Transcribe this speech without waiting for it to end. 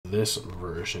this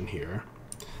version here.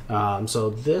 So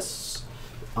this,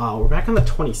 we're back on the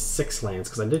 26 lands,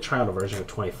 because I did try out a version of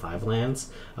 25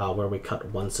 lands where we cut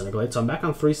 1 Cinderglade. So I'm back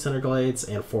on 3 Cinderglades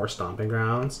and 4 Stomping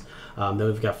Grounds. Then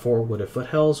we've got 4 Wooded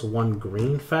Foothills, 1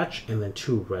 green fetch, and then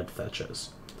 2 red fetches.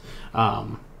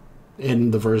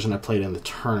 In the version I played in the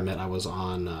tournament, I was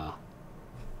on,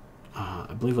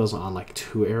 I believe I was on like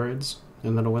 2 Arids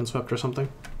and then a Windswept or something.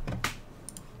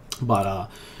 But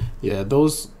yeah,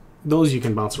 those you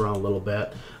can bounce around a little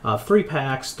bit. 3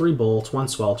 packs, 3 bolts, 1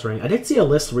 sweltering. I did see a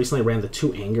list recently ran the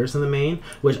 2 angers in the main,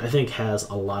 which I think has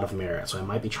a lot of merit, so I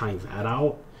might be trying that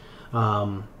out.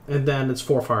 And then it's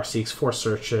 4 Farseeks, 4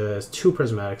 Searches, 2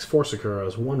 Prismatics, 4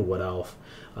 Sakuras, 1 Wood Elf.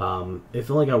 It's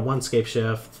only got 1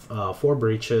 Scapeshift, 4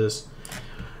 Breaches,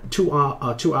 2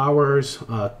 Hours,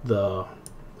 the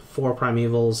 4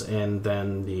 Primevals, and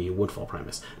then the Woodfall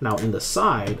Primus. Now, in the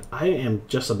side, I am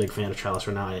just a big fan of Chalice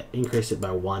right now. I increased it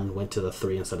by 1, went to the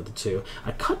 3 instead of the 2.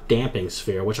 I cut Damping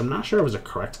Sphere, which I'm not sure was a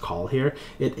correct call here.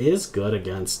 It is good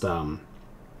against,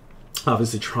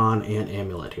 obviously, Tron and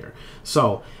Amulet here.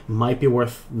 So, might be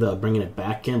worth bringing it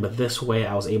back in, but this way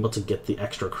I was able to get the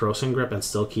extra Corrosive Grip and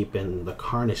still keep in the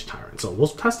Carnage Tyrant. So, we'll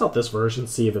test out this version,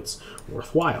 see if it's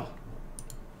worthwhile.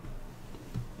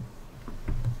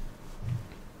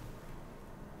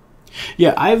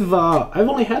 Yeah, I've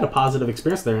only had a positive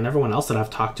experience there, and everyone else that I've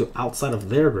talked to outside of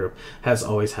their group has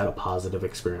always had a positive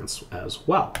experience as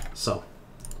well. So,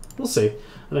 we'll see.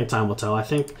 I think time will tell. I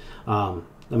think, I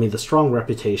mean, the strong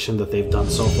reputation that they've done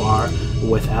so far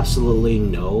with absolutely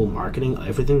no marketing,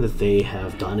 everything that they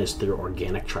have done is through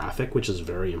organic traffic, which is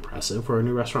very impressive for a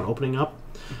new restaurant opening up,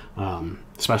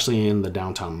 especially in the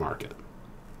downtown market.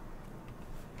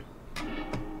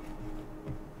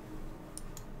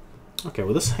 Okay,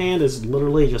 well, this hand is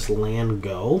literally just land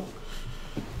go.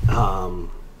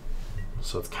 So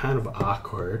it's kind of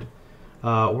awkward.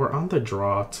 We're on the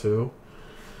draw, too.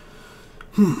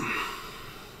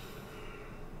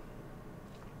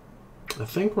 I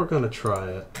think we're going to try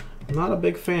it. I'm not a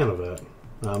big fan of it.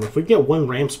 If we get 1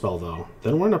 ramp spell, though,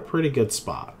 then we're in a pretty good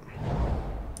spot.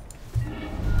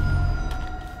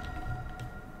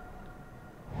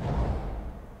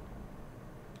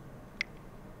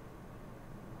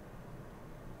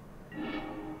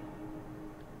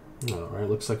 Alright,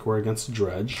 looks like we're against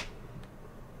Dredge.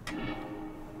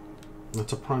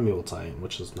 That's a Primeval Titan,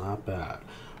 which is not bad.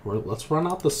 Let's run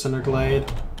out the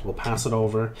Cinderglade. We'll pass it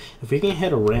over. If we can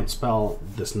hit a ramp spell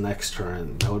this next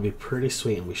turn, that would be pretty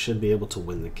sweet, and we should be able to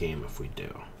win the game if we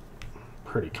do.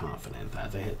 Pretty confident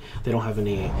that they don't have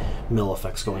any mill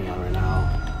effects going on right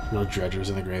now. No dredgers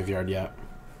in the graveyard yet.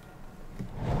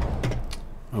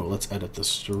 Oh, let's edit the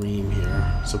stream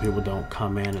here so people don't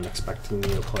come in and expecting me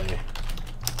to play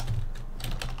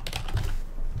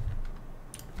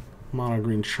Mono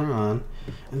Green Tron,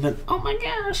 and then, oh my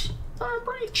gosh,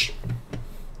 Breach!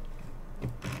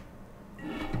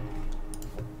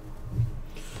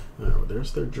 Oh,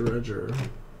 there's their Dredger.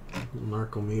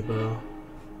 Narcomoeba.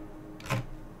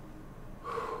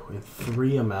 And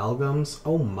 3 Amalgams.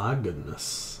 Oh my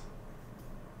goodness.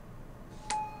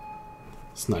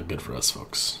 It's not good for us,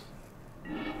 folks.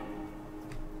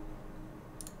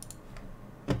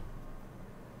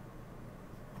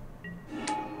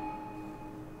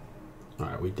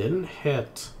 Alright, we didn't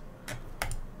hit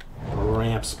a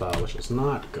ramp spell, which is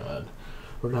not good.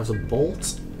 We're going to have to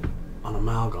bolt on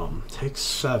Amalgam. Take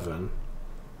 7.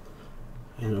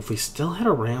 And if we still hit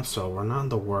a ramp spell, we're not in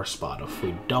the worst spot. If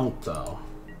we don't, though,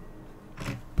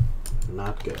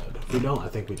 not good. If we don't, I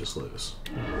think we just lose.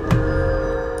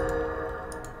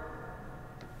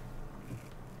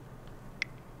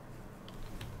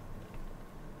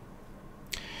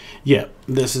 Yeah,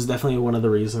 this is definitely one of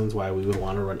the reasons why we would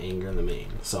want to run Anger in the main.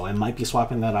 So I might be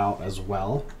swapping that out as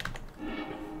well.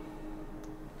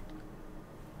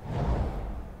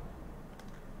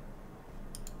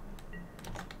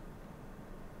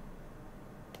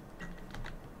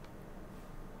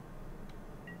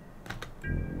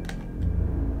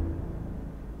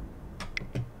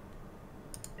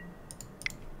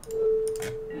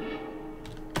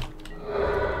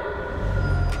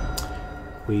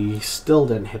 We still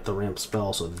didn't hit the ramp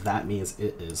spell, so that means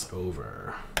it is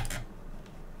over.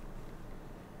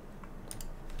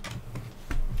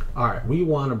 Alright, we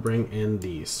want to bring in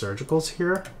the Surgicals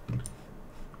here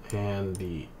and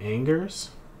the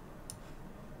Angers.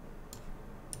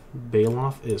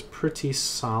 Baloth is pretty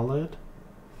solid.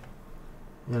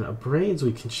 And Abrades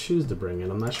we can choose to bring in.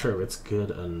 I'm not sure if it's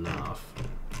good enough.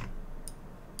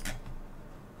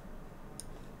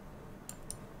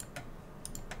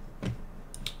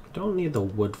 Don't need the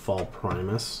Woodfall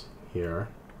Primus here.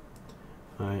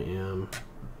 I am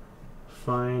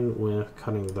fine with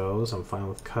cutting those. I'm fine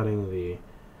with cutting the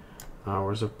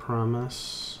Hours of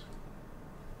Promise.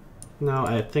 No,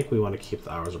 I think we want to keep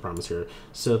the Hours of Promise here.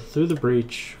 So through the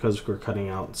breach, because we're cutting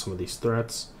out some of these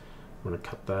threats, we're going to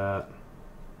cut that.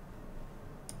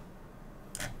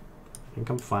 I think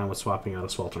I'm fine with swapping out a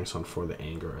Sweltering Sun for the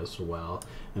Anger as well.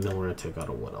 And then we're going to take out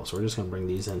a Wood Elf. So we're just going to bring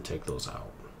these in, take those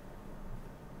out.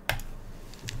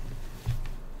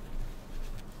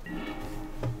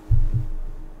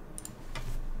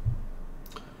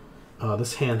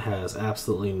 This hand has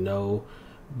absolutely no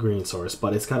green source,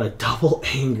 but it's got a double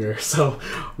anger, so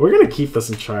we're gonna keep this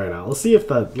and try it out. Let's see if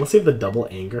the double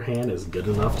anger hand is good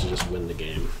enough to just win the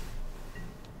game.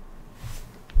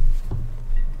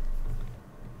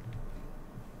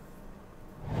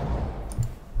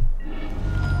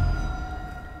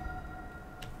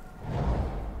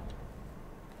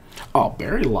 Oh,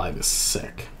 Buried Alive is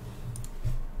sick.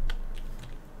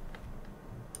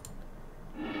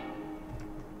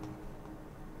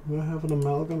 I have an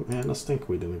Amalgam and a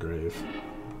Stinkweed in the grave.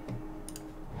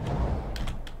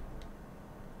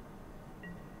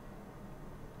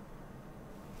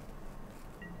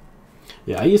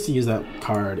 Yeah, I used to use that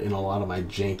card in a lot of my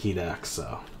janky decks,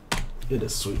 so it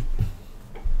is sweet.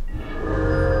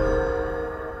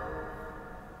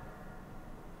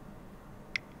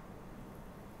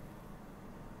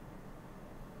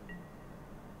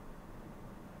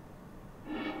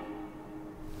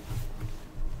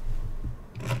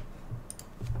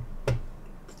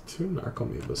 Two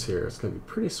Narcomoebas here. It's going to be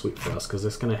pretty sweet for us because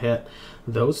it's going to hit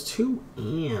those two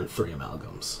and 3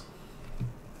 Amalgams.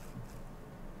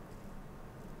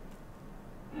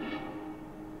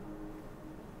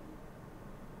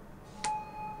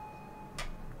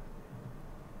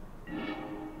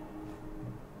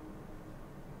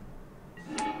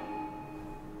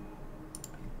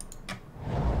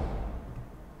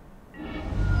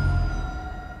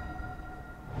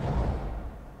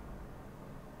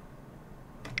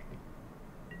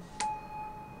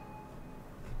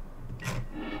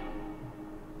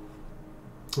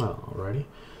 Alrighty,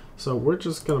 so we're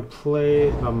just gonna play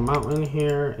the Mountain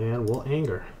here and we'll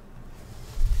Anger.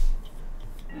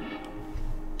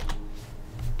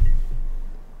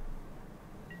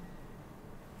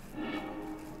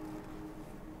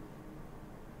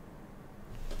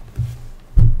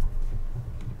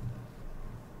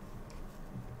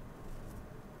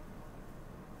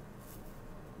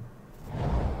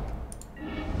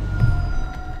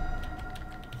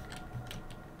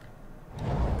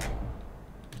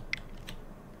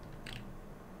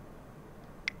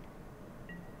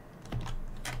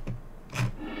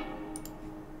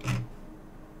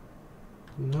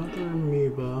 Another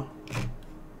Amoeba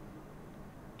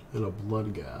and a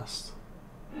Bloodghast.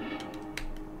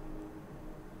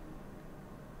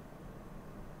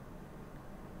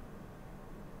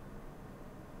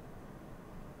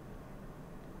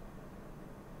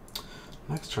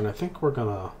 Next turn, I think we're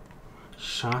gonna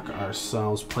shock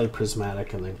ourselves, play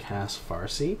Prismatic, and then cast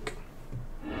Farseek.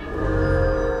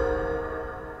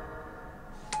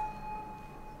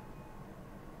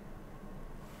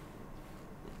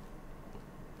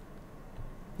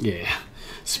 Yeah,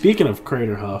 speaking of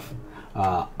Craterhoof,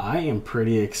 I am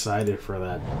pretty excited for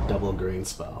that double green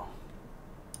spell.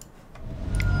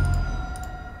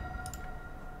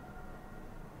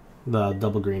 The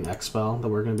double green X spell that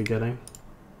we're going to be getting.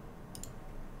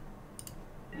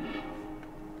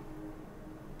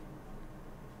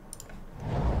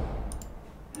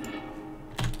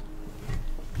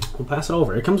 We'll pass it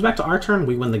over. It comes back to our turn,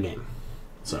 we win the game.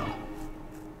 So...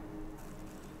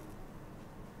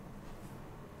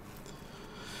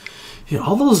 yeah,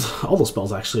 all those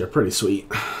spells actually are pretty sweet.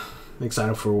 I'm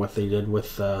excited for what they did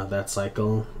with that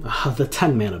cycle. The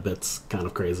 10 mana bit's kind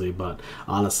of crazy, but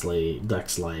honestly,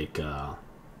 decks like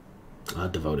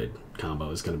Devoted combo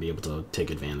is going to be able to take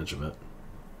advantage of it.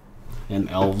 And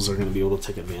Elves are going to be able to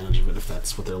take advantage of it if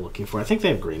that's what they're looking for. I think they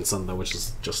have Green Sun, though, which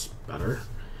is just better,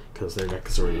 because their deck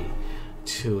is already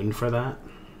tuned for that.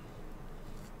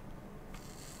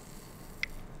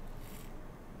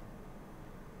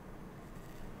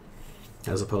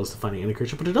 As opposed to finding any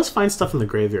creature. But it does find stuff in the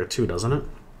graveyard too, doesn't it?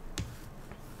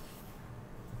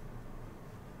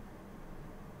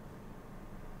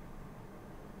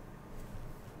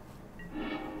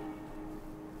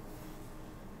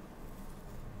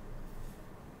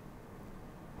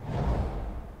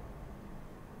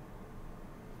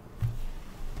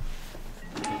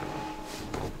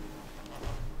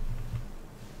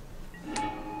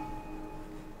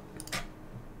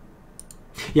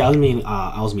 Yeah,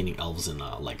 I was meaning Elves in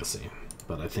Legacy,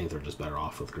 but I think they're just better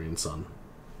off with Green Sun.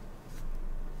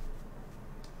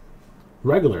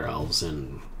 Regular Elves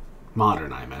in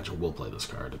Modern, I imagine, will play this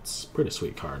card. It's a pretty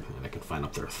sweet card, and it can find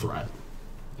up their threat.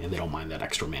 And they don't mind that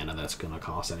extra mana that's going to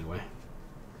cost anyway.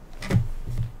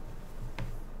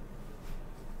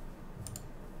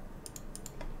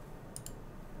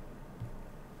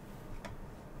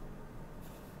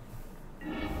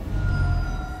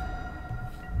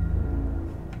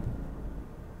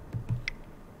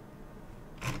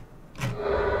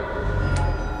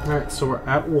 Alright, so we're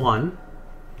at 1,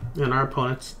 and our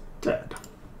opponent's dead.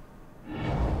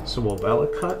 So we'll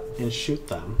Valak Cut and shoot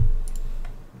them.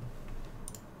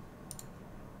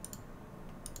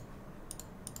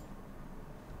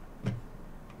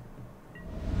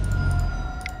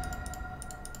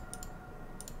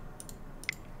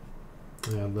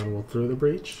 And then we'll through the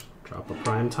breach, drop a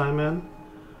Prime Time in,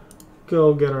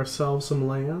 go get ourselves some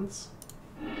lands.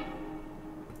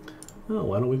 Oh,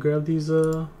 why don't we grab these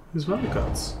Valak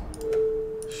Cuts?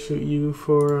 Shoot you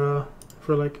for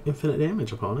like infinite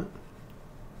damage, opponent.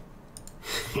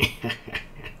 I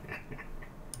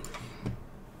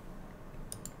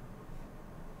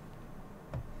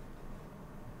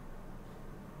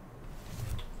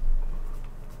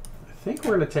think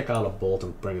we're going to take out a Bolt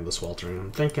and bring in the Sweltering.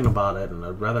 I'm thinking about it, and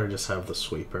I'd rather just have the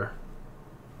Sweeper.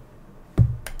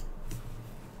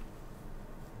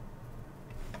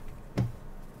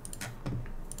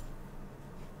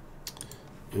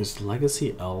 Is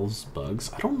Legacy Elves bugs?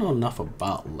 I don't know enough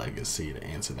about Legacy to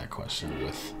answer that question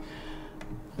with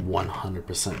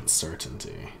 100%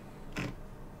 certainty.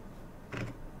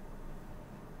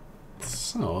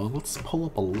 So, let's pull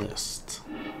up a list.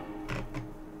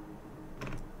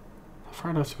 How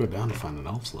far do I have to go down to find an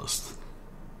Elves list?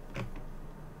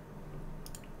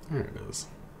 There it is.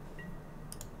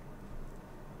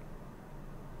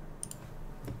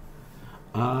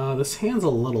 This hand's a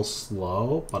little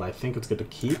slow, but I think it's good to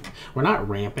keep. We're not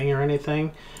ramping or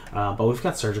anything, but we've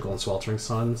got Surgical and Sweltering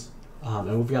Suns,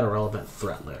 and we've got a relevant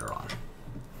threat later on.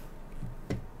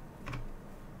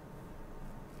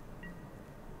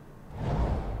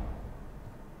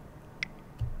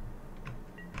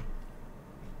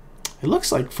 It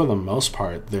looks like, for the most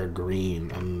part, they're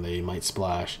green, and they might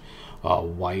splash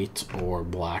white or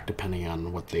black, depending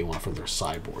on what they want for their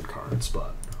sideboard cards,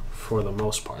 but for the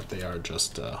most part, they are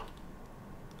just go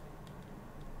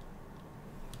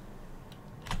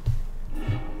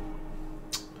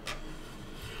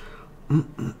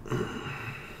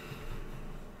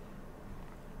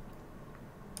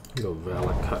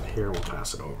Valak Cut here, we'll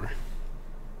pass it over.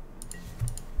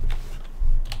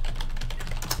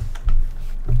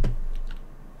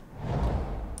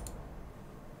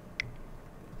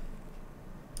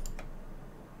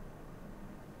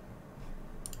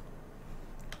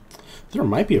 There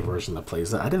might be a version that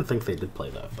plays that. I didn't think they did play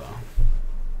that, though.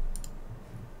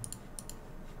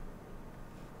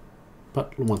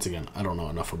 But once again, I don't know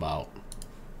enough about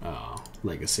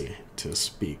Legacy to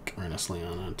speak earnestly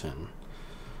on it and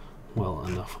well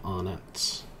enough on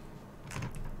it.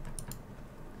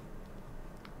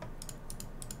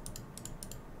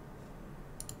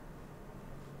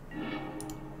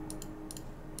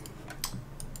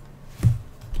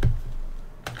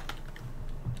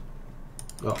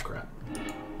 Oh, crap.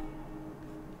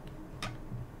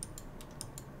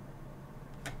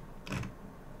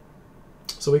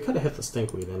 So we could have hit the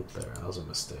Stinkweed Imp there. That was a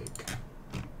mistake.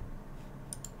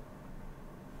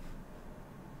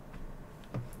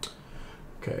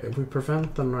 Okay, if we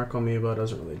prevent the Narcomoeba, it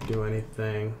doesn't really do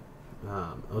anything.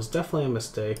 It was definitely a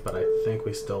mistake, but I think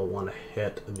we still want to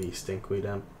hit the Stinkweed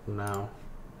Imp now.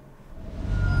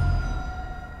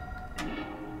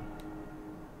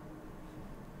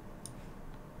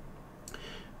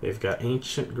 They've got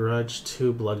Ancient Grudge,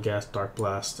 2 Bloodghast, Dark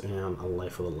Blast, and a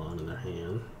Life of the Loan in their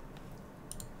hand.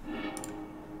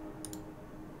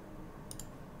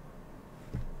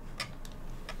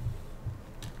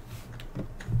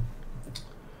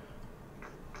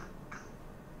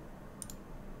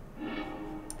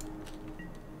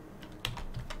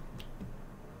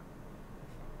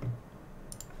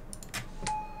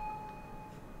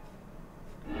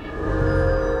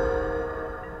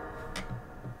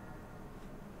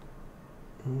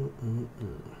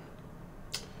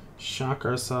 Shock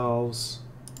ourselves,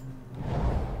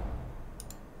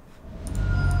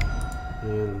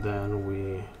 and then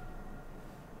we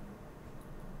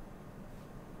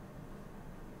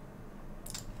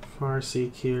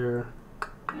Farseek here.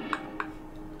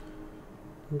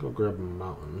 I'll go grab a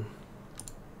mountain.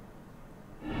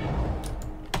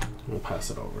 We'll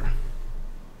pass it over.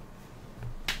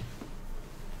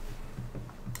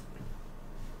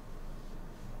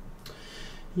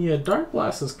 Yeah, Dark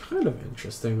Blast is kind of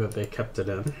interesting that they kept it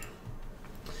in.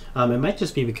 It might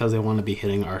just be because they want to be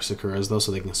hitting our Sakuras, though,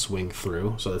 so they can swing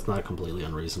through. So it's not completely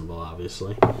unreasonable,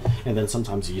 obviously. And then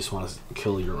sometimes you just want to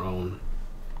kill your own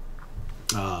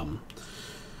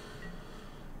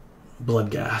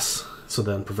blood gas, so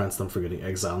then prevents them from getting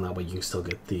exiled, and that way you can still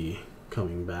get the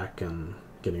coming back and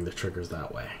getting the triggers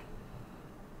that way.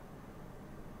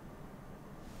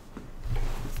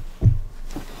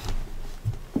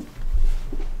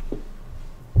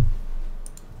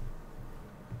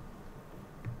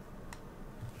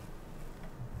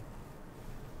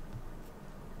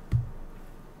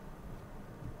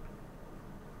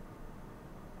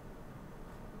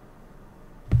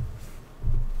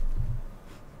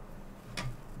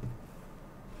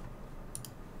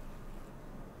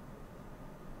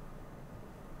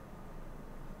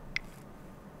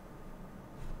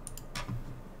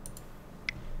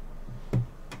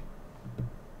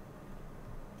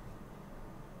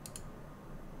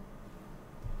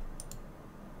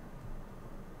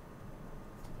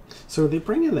 So they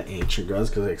bring in the Ancient Gods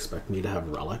because they expect me to have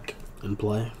Relic in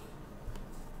play,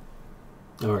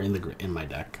 or in my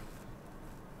deck.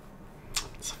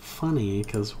 It's funny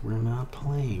because we're not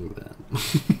playing them.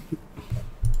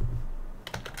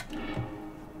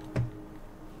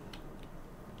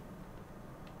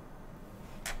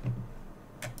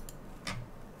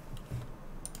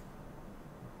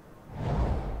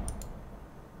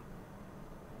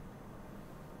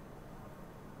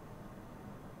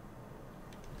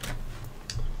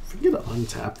 If we get an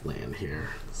untapped land here,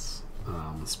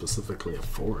 specifically a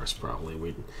forest, probably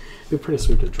it'd be pretty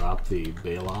sweet to drop the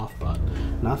Baloth, but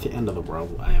not the end of the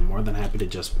world. I am more than happy to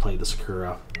just play the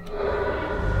Sakura.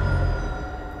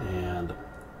 And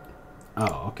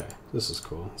oh, okay, this is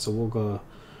cool. So we'll go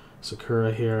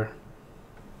Sakura here.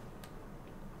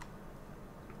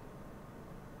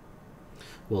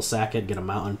 We'll sack it, get a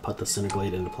mountain, put the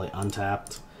Cineglade into play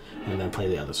untapped, and then play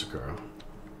the other Sakura.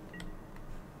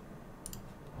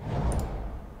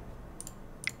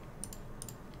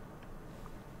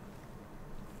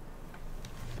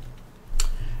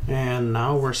 And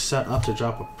now we're set up to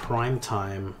drop a Prime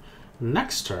Time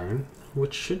next turn,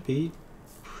 which should be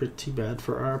pretty bad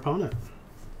for our opponent.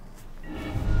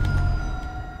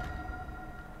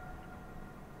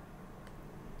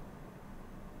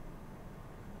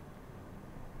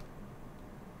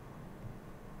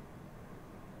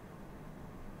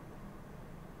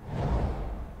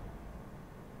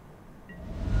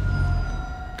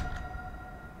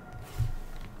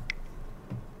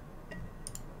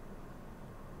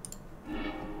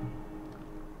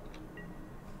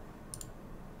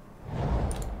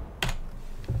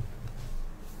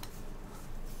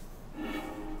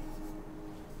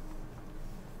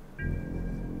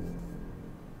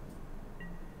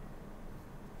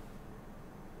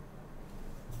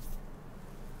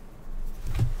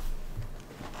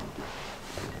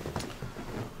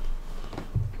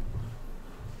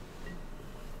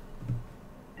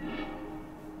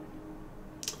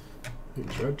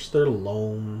 Dredge their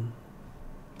loam.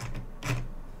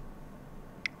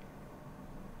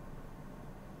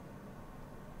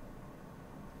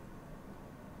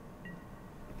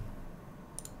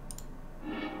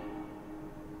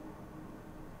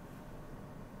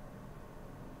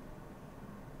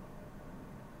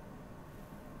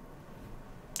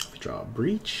 If we draw a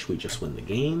breach, we just win the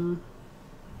game.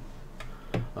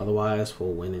 Otherwise,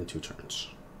 we'll win in 2 turns.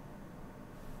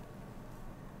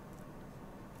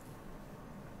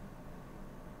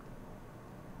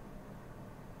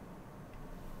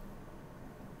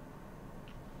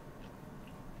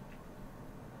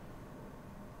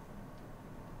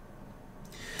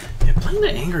 Playing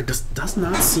the Anger does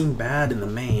not seem bad in the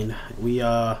main. We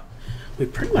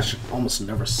pretty much almost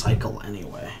never cycle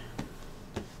anyway.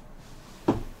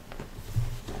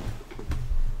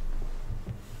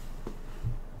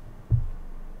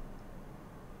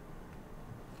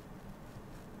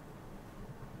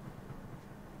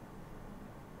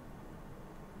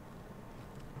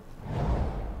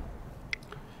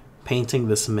 Painting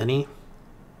this mini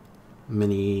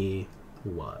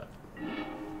what?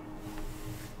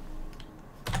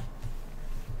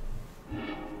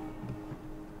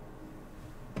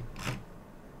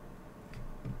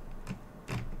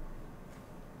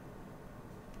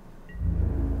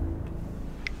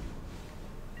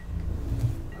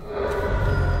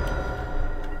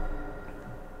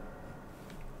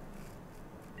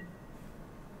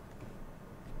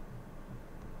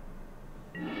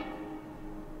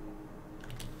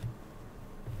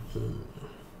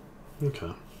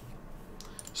 Okay,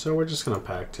 so we're just gonna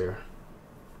pact here.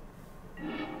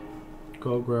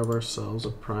 Go grab ourselves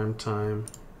a Prime Time.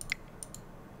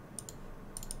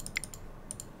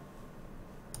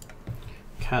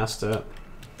 cast it.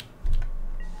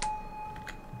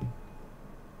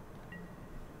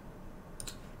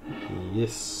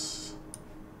 Yes.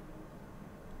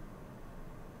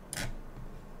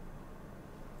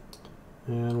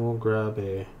 And we'll grab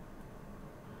a... I'm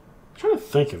trying to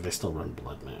think if they still run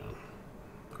Blood Moon.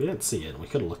 We didn't see it. We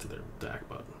could have looked at their deck,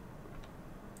 but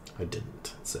I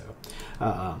didn't. So,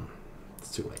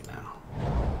 it's too late now.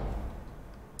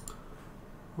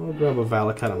 We'll grab a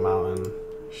Valakut Mountain,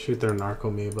 shoot their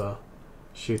Narcomoeba,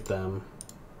 shoot them.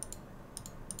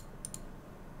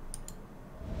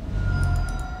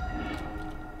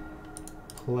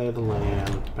 Play the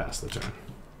land, pass the turn.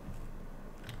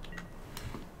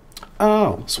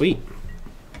 Oh, sweet.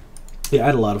 Yeah, I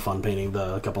had a lot of fun painting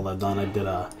the couple I've done. I did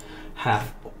a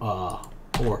half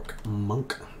orc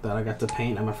monk that I got to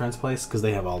paint at my friend's place because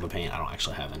they have all the paint. I don't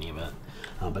actually have any of it,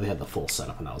 but they had the full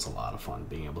setup, and that was a lot of fun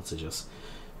being able to just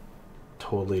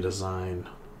totally design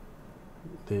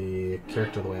the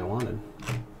character the way I wanted.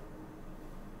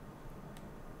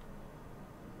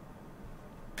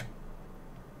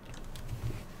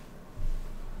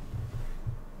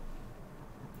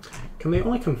 Can they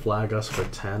only flag us for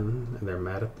 10 and they're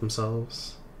mad at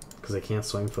themselves? Because they can't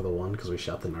swing for the 1 because we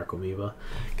shot the Narcomoeba?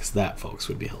 Because that, folks,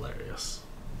 would be hilarious.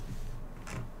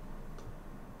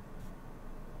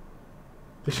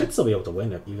 They should still be able to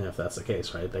win it, even if that's the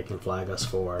case, right? They can flag us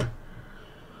for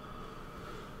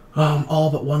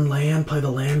all but 1 land, play the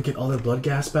land, get all their blood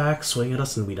gas back, swing at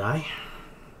us, and we die.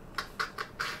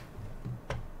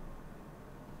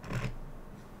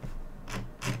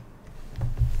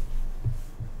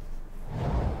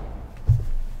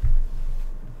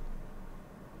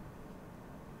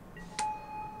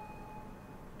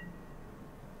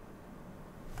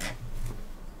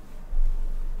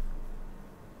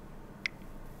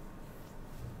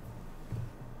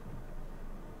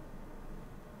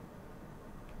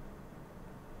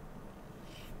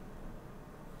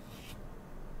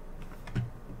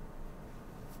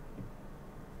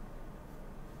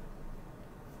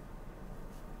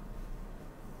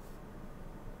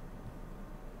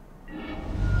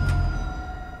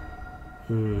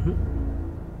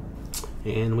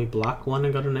 And we block 1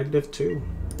 and got a -2.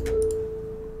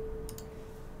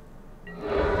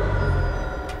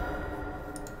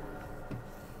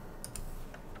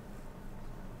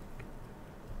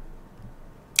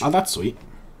 Oh, that's sweet.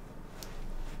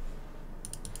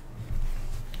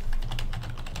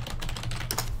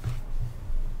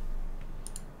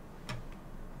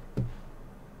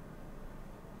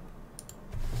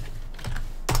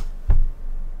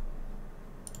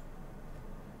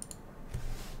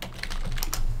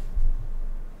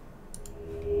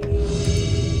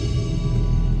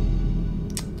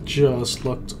 Just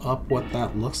looked up what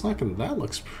that looks like, and that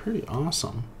looks pretty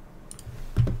awesome.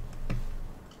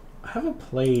 I haven't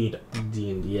played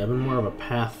D&D. I've been more of a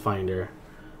Pathfinder.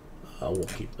 We'll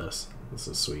keep this. This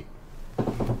is sweet.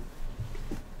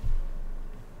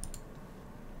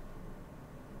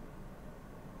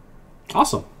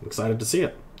 Awesome. Excited to see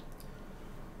it.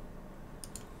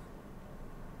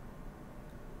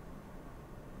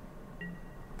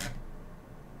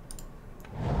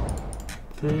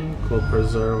 I think we'll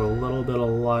preserve a little bit of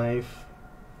life.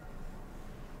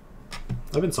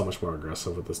 I've been so much more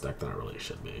aggressive with this deck than I really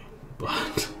should be,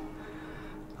 but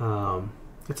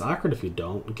it's awkward if you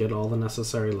don't get all the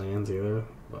necessary lands either,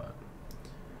 but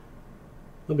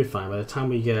it'll be fine. By the time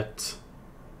we get...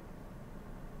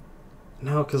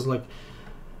 No, because like,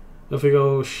 if we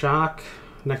go Shock,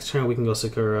 next turn we can go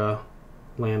Sakura,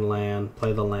 land,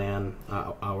 play the land,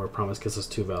 our promise gives us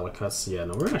 2 Valakuts. Yeah,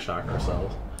 no, we're gonna shock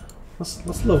ourselves.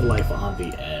 Let's live life on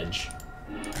the edge.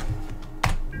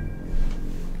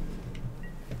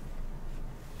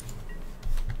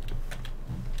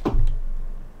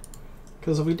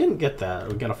 Because if we didn't get that,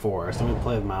 we get a forest, then we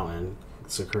play the mountain,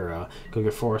 Sakura, go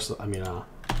get forest,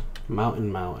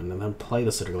 mountain, and then play the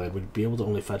Citterglade, we'd be able to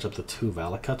only fetch up to 2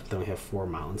 Valakut, but then we have 4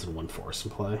 mountains and 1 forest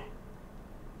in play.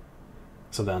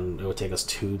 So then it would take us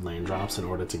 2 land drops in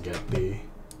order to get the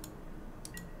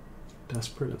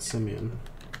Desperate and Simian.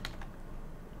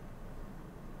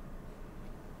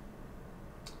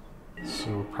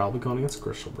 So we're probably going against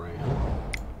Griselbrand.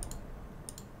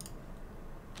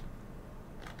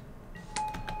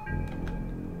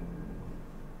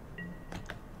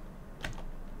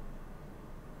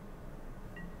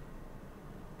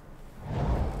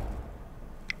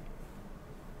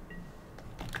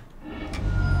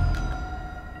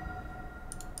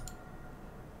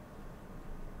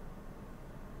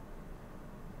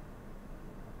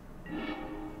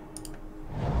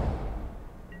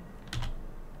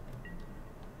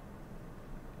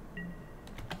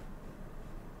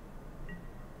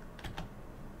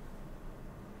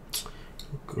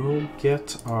 We'll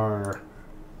get our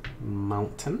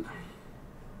mountain.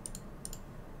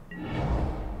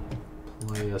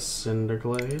 Play a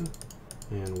Cinderglade,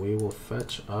 and we will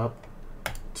fetch up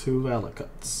 2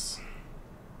 Valakuts.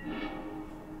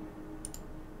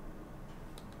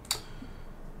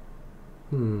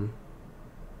 I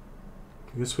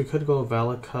guess we could go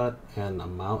Valakut and a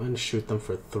mountain, shoot them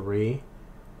for 3.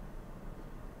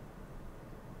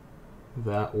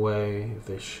 That way, if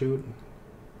they shoot,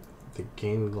 they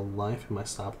gain the life, it might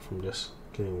stop it from just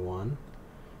getting 1.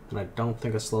 And I don't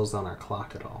think it slows down our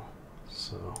clock at all.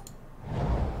 So.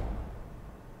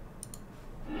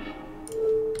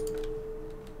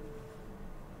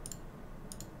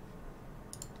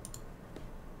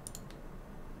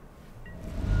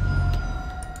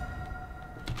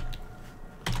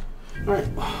 Alright,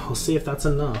 we'll see if that's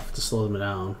enough to slow them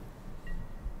down.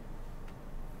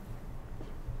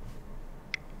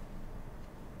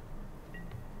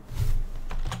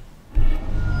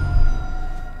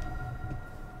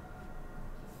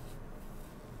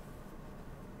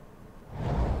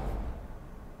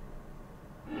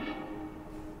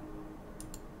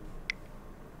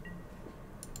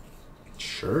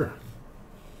 Sure.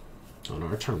 On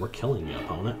our turn, we're killing the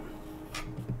opponent.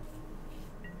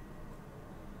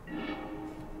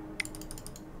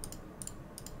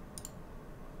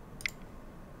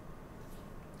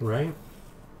 Right?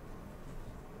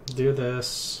 Do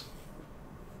this.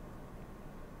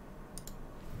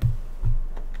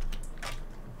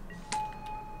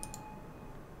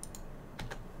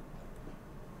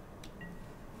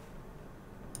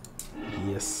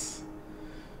 Yes.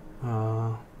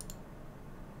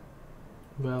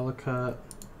 Valakut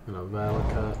and a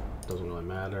Valakut. Doesn't really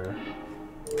matter.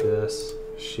 This.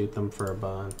 Shoot them for a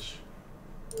bunch.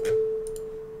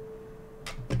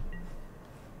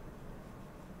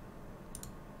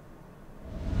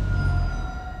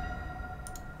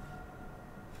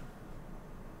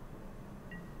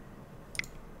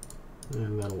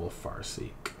 And then we'll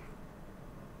Farseek.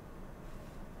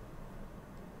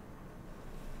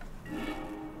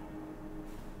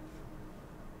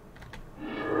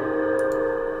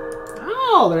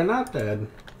 Oh, they're not dead.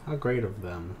 How great of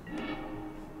them.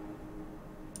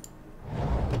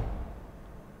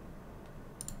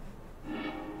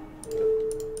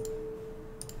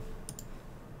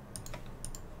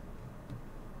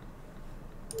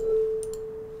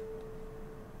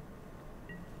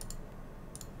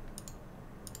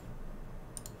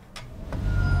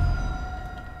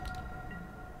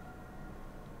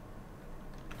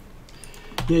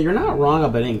 Yeah, you're not wrong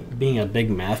about being a big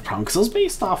math problem, because it was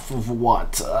based off of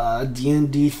what?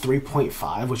 D&D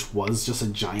 3.5, which was just a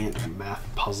giant math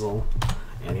puzzle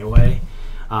anyway.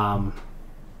 But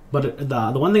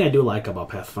the one thing I do like about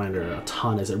Pathfinder a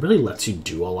ton is it really lets you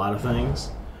do a lot of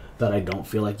things that I don't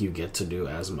feel like you get to do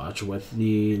as much with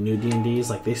the new D&Ds.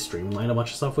 Like, they streamline a bunch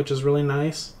of stuff, which is really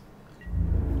nice.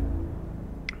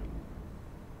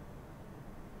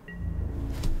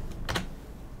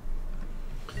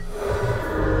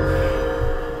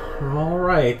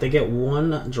 Alright, they get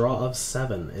 1 draw of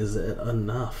 7. Is it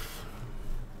enough?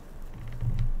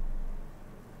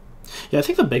 Yeah, I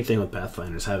think the big thing with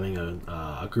Pathfinder is having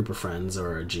a group of friends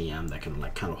or a GM that can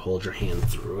like kind of hold your hand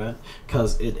through it,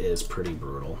 because it is pretty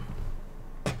brutal.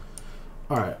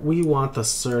 Alright, we want the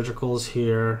surgicals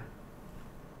here.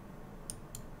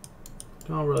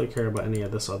 Don't really care about any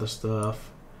of this other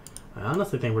stuff. I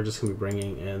honestly think we're just going to be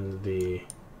bringing in the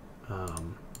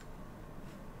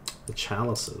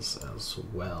chalices as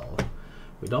well.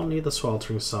 We don't need the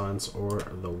Sweltering Suns or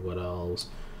the Wood Elves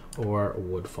or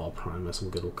Woodfall Primus. I'm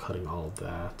good with cutting all of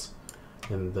that.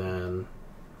 And then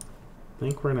I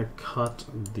think we're going to cut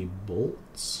the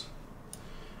bolts.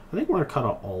 I think we're going to cut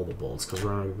out all the bolts because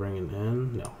we're going to be bringing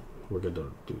in... No, we're going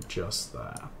to do just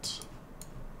that.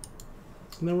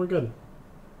 And then we're good.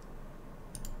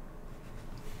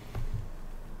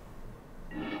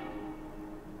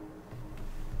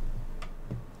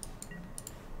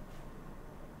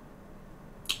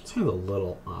 Seems a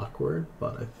little awkward,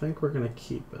 but I think we're going to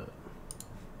keep it.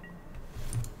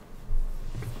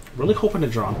 Really hoping to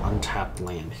draw an untapped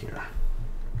land here.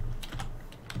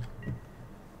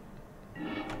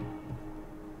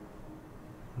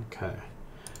 Okay,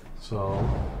 so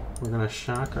we're going to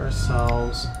shock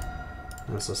ourselves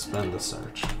and suspend the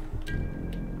search.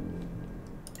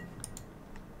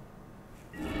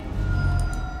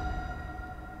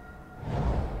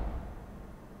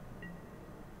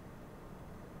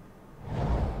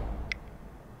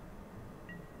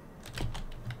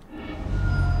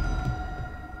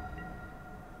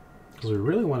 Because we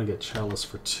really want to get Chalice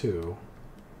for 2.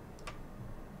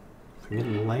 If we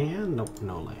get land? Nope,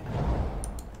 no land.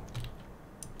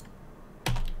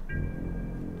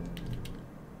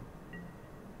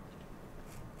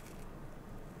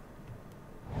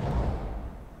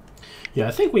 Yeah,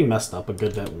 I think we messed up a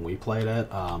good bit when we played it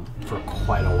for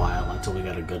quite a while until we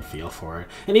got a good feel for it.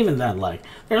 And even then, like,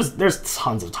 there's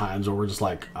tons of times where we're just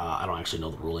like, I don't actually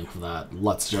know the ruling for that.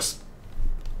 Let's just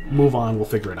move on. We'll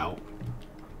figure it out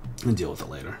and deal with it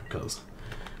later. Because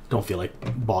don't feel like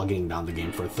bogging down the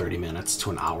game for 30 minutes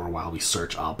to an hour while we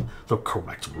search up the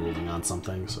correct ruling on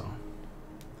something. So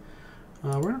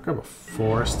we're gonna grab a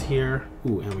forest here.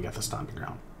 Ooh, and we got the stomping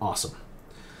ground. Awesome.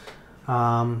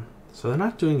 So they're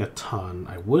not doing a ton.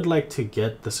 I would like to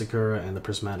get the Sakura and the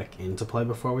Prismatic into play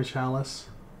before we Chalice.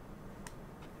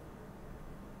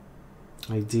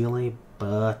 Ideally,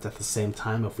 but at the same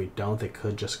time, if we don't, they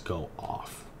could just go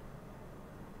off.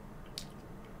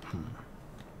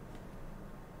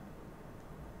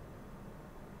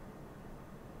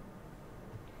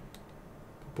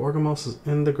 Borgamos is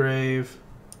in the grave.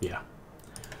 Yeah.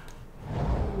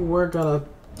 We're gonna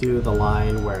do the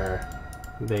line where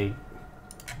they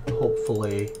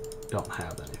hopefully don't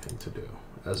have anything to do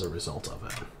as a result of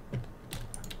it.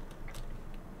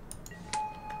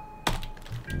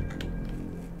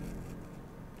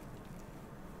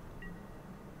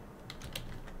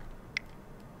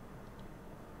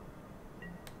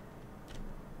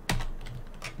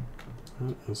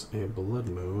 That is a Blood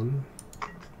Moon.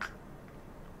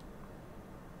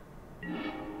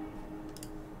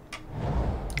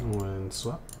 Wind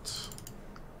Swept.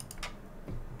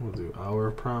 We'll do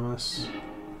Our Promise.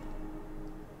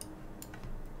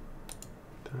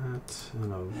 That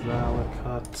and a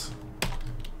Valakut.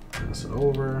 Pass it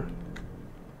over.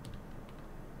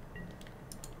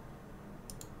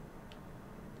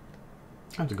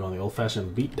 I have to go on the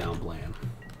old-fashioned beatdown plan.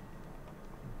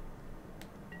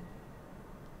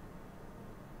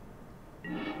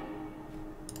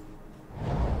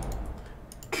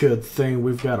 Good thing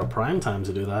we've got a prime time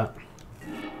to do that.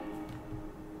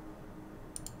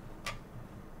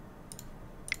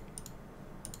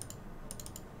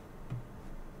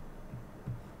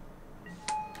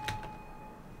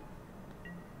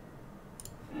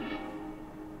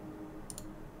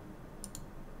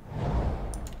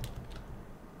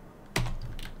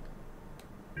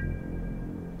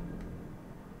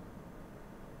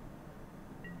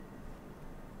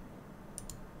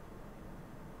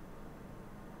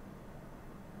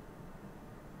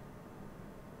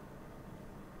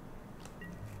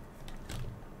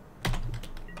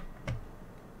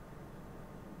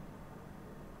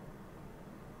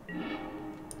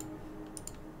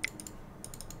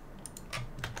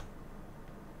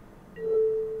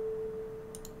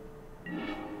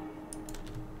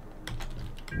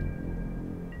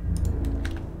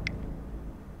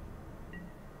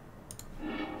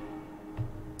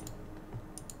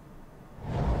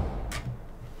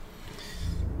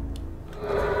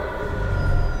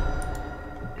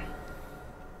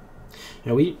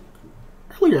 Yeah,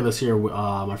 earlier this year,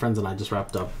 my friends and I just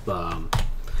wrapped up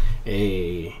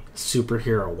a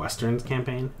superhero westerns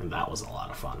campaign, and that was a lot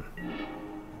of fun.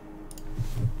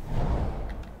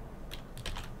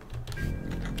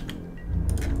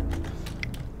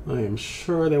 I am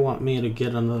sure they want me to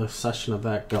get another session of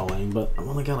that going, but I've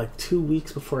only got like 2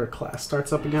 weeks before class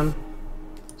starts up again,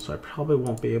 so I probably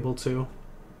won't be able to.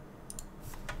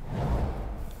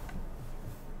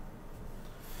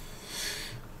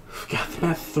 Got them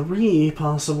at 3,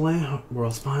 possibly.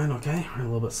 World Spine, okay. We're a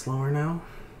little bit slower now.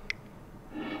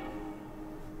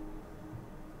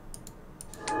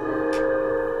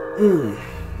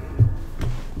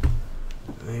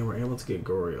 They were able to get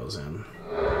Goryo's in.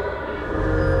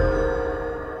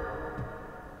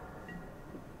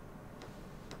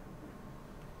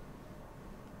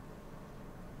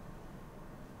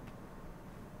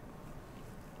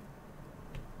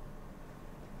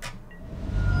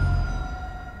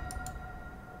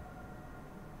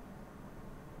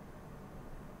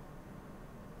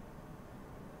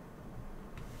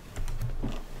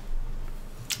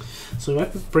 So we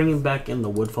might be bringing back in the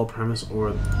Woodfall Premise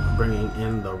or bringing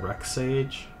in the Rex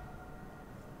Sage.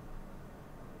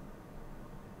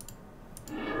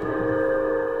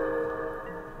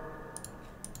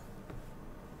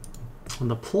 On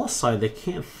the plus side, they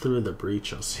can't through the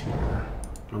breach us here,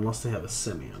 unless they have a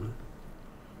Simeon.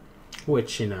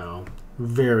 Which, you know,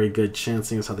 very good chance,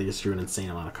 seeing as how they just drew an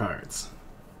insane amount of cards.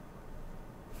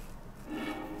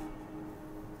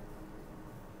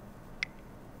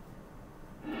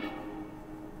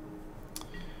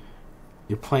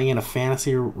 You're playing in a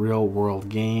fantasy real-world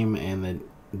game and then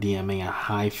DMing a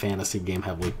high fantasy game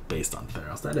heavily based on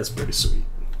Theros. That is pretty sweet.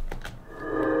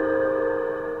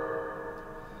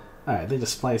 Alright, they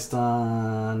just placed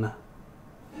on...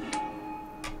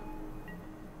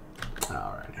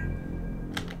 Alrighty.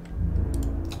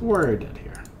 We're dead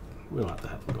here. We don't have to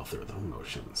have them go through the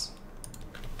motions.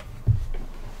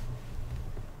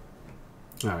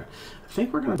 Alright, I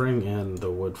think we're going to bring in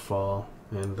the Woodfall,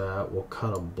 and we'll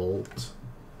cut a bolt,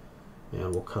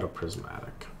 and we'll cut a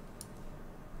prismatic.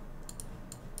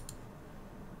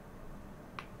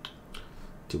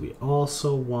 Do we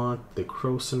also want the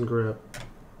Krosan Grip?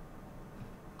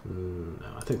 No,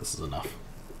 I think this is enough.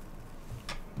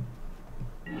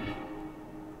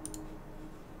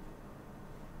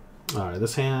 Alright,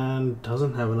 this hand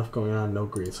doesn't have enough going on, no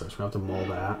greed, so we're going to have to mull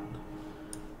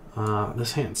that.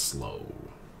 This hand's slow,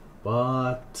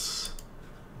 but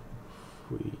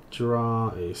we draw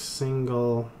a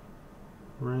single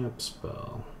ramp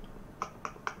spell.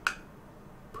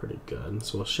 Pretty good.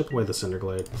 So we'll ship away the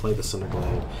Cinderglade, play the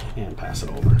Cinderglade, and pass it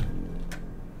over.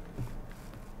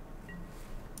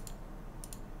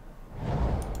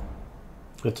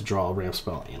 We have to draw a ramp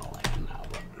spell and a land now.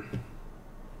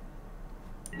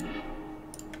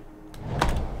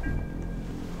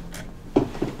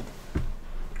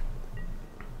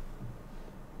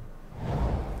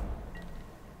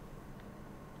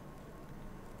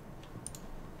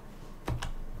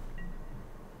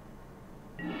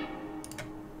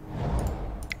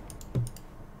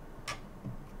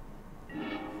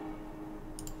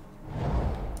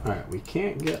 Alright, we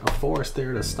can't get a forest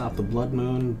there to stop the Blood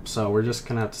Moon, so we're just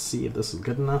gonna have to see if this is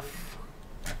good enough.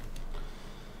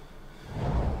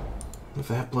 If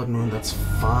they have Blood Moon, that's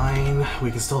fine.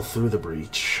 We can still through the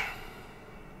breach.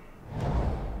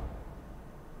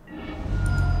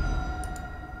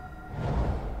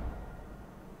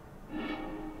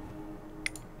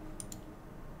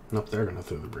 Nope, they're gonna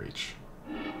through the breach.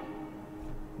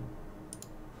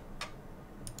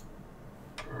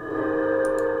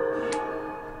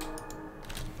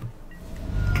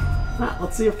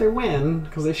 Let's see if they win,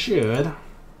 because they should.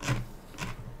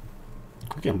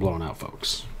 We're getting blown out,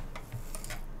 folks.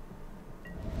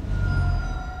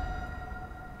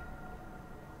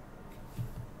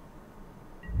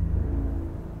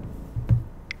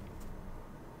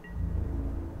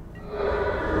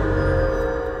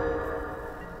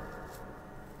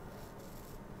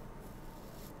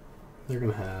 They're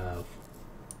going to have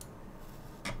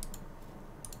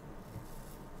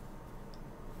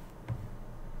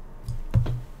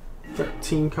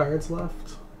 13 cards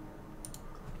left?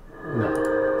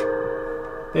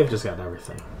 No. They've just got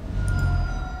everything.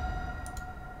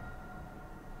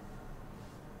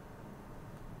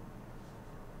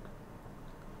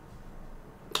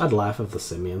 I'd laugh if the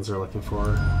Simians are looking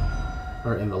for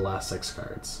are in the last 6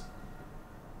 cards.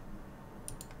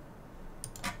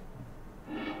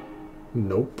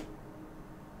 Nope.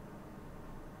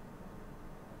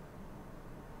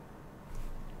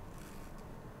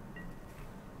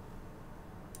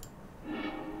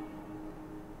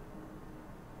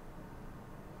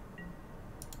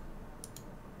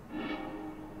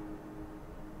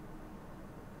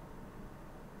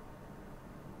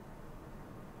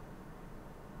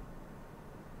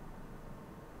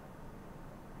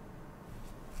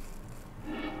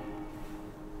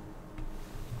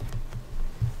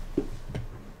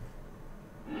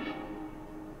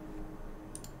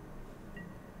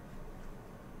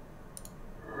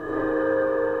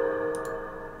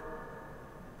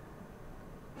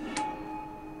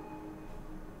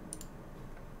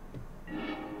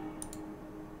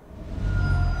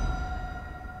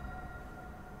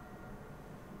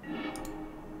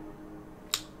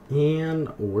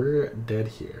 And we're dead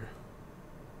here.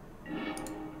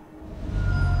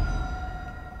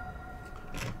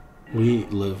 We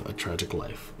live a tragic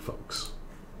life, folks.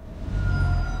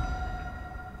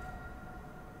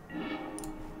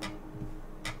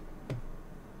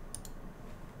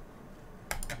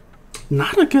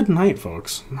 Not a good night,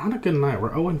 folks. Not a good night.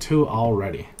 We're 0-2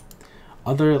 already.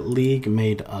 Other league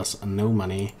made us no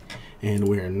money, and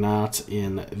we're not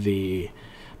in the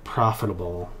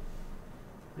profitable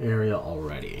area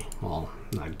already. Well,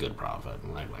 not good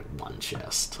profit, like one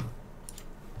chest.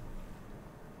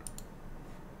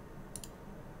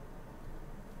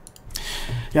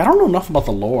 Yeah, I don't know enough about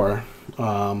the lore.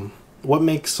 What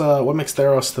makes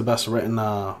Theros the best written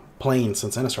plane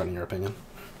since Innistrad, in your opinion?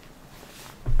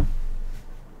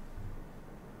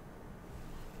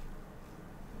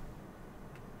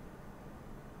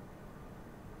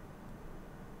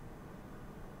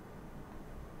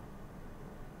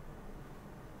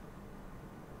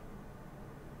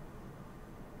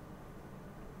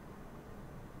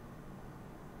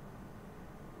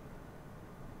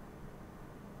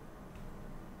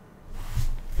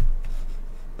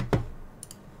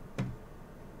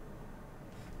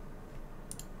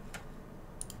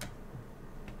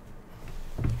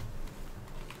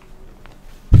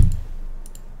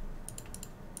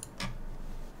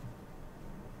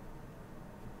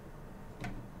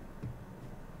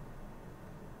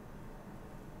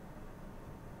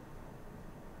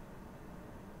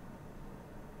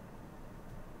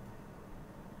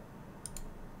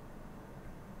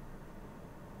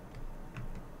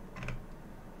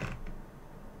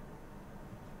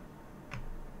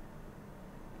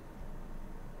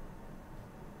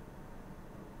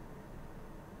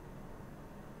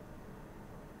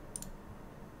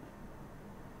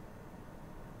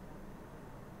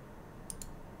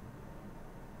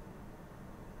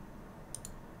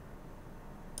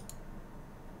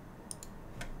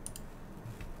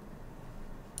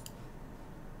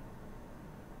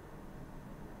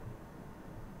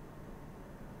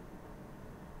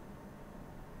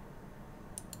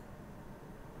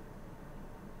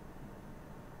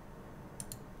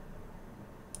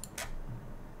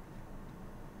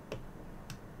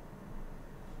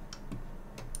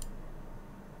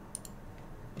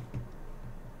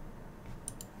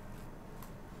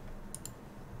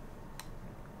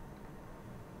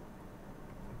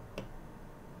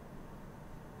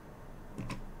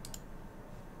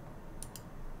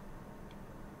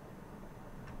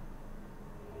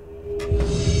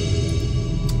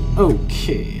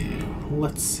 Okay,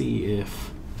 let's see if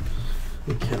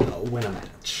we can win a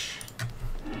match.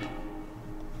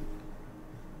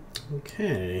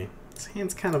 Okay, this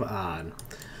hand's kind of odd.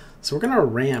 So we're gonna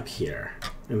ramp here,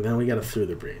 and then we gotta through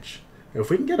the breach. If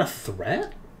we can get a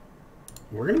threat,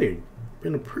 we're gonna be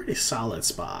in a pretty solid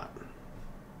spot.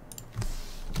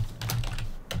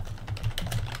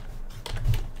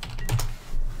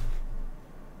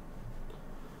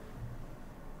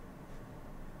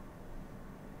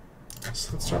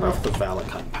 So let's start off with the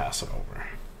Valakut and pass it over.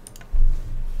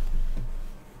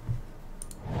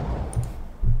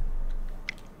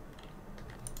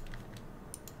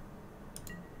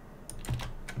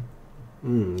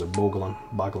 The Bogle.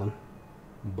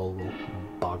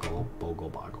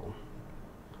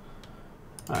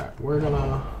 Alright, we're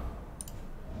gonna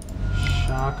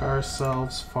shock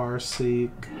ourselves,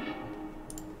 Farseek,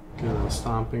 get a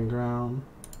stomping ground,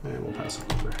 and we'll pass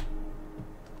it over.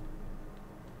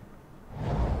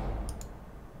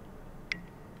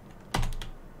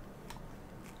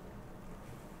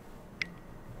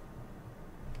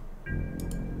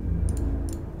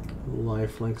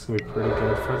 Lifelink's gonna be pretty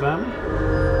good for them.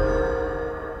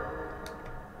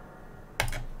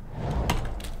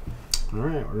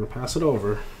 Alright, we're gonna pass it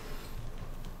over.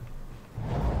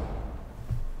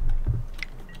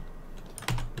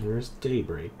 There's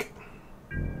Daybreak.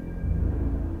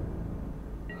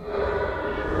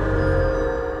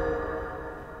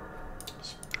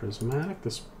 This Prismatic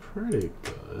is pretty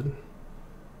good.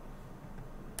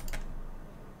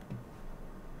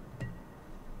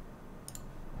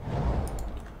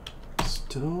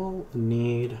 Still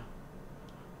need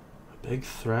a big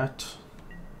threat.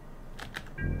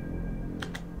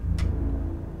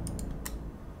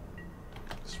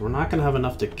 So we're not going to have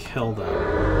enough to kill them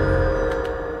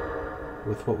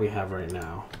with what we have right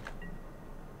now.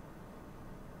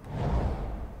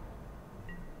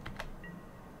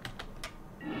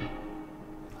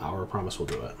 Our promise will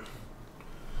do it.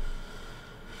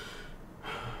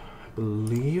 I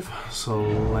believe. So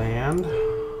land.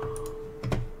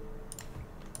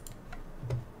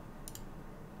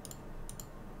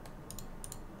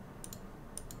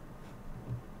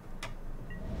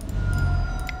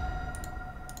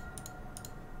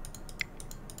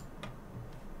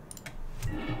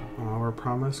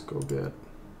 Promise, go get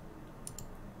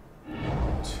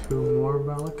 2 more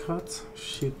Valakuts,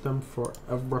 shoot them for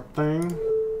everything.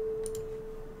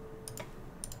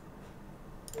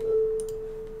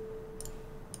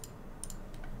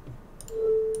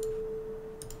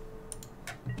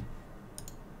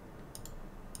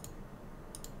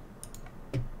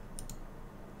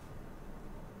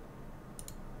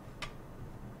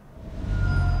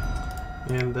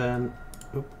 And then,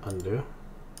 undo.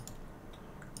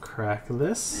 Crack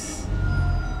this,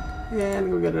 and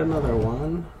go get another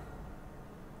one,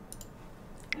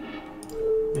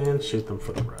 and shoot them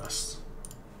for the rest.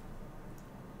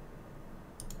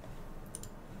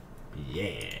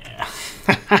 Yeah.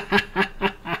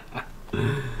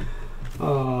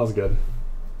 Oh, that was good.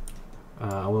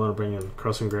 I want to bring in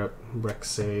Crossing Grip, Rex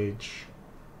Sage.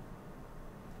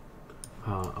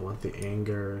 I want the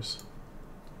Angers,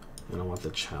 and I want the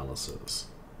Chalices.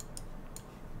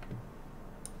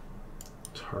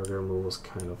 Target removal is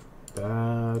kind of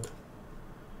bad.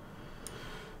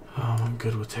 I'm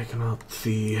good with taking out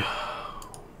the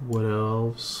Wood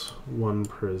Elves, 1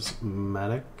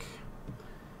 Prismatic,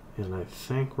 and I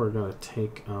think we're gonna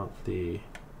take out the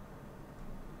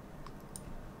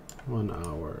 1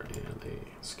 hour and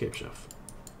a Scape Shift.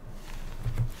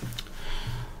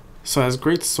 So it has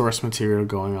great source material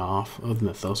going off of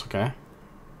Mythos, okay?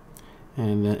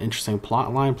 And an interesting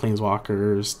plot line,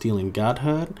 Planeswalkers stealing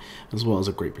godhood, as well as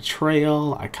a great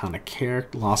betrayal, iconic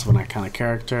character, loss of an iconic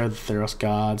character, the Theros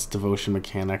gods, devotion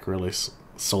mechanic really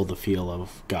sold the feel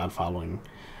of god following.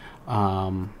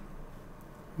 There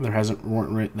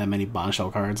weren't that many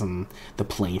Bombshell cards, and the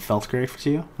plane felt great for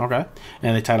you. Okay,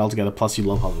 and they tied it all together. Plus, you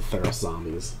love all the Theros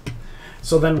zombies.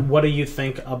 So then, what do you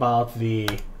think about the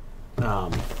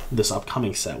this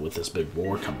upcoming set with this big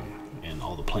war coming and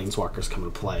all the Planeswalkers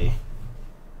coming to play?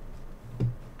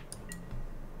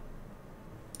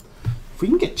 If we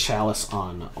can get Chalice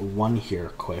on 1 here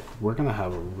quick, we're going to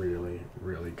have a really,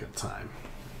 really good time.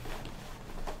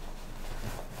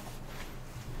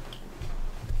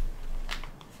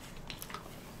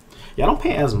 Yeah, I don't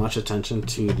pay as much attention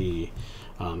to the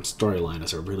storyline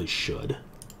as I really should,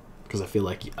 because I feel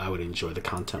like I would enjoy the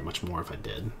content much more if I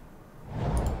did.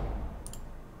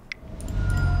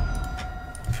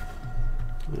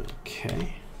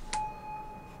 Okay.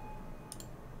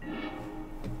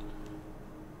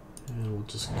 And we'll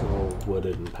just go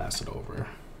wooded and pass it over.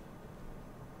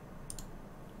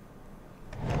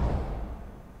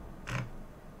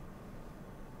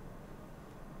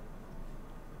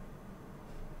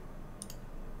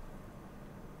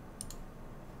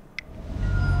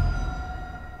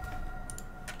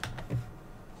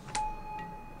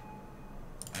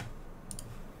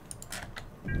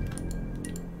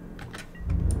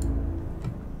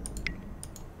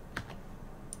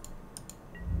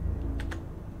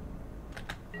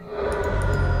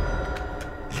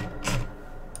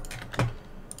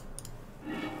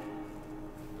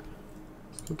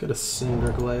 get a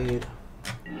Cinderglade.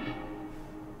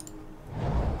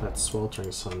 That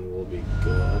Sweltering Sun will be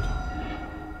good.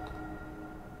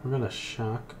 We're gonna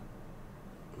shock.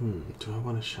 Do I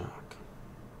want to shock?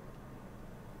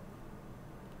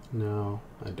 No,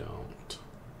 I don't.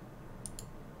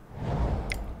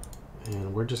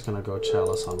 And we're just gonna go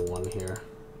Chalice on one here.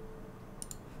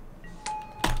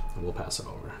 And we'll pass it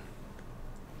over.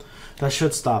 That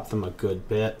should stop them a good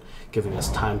bit, giving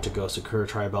us time to go Sakura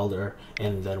Tribe Elder,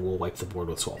 and then we'll wipe the board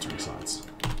with Sweltering Suns.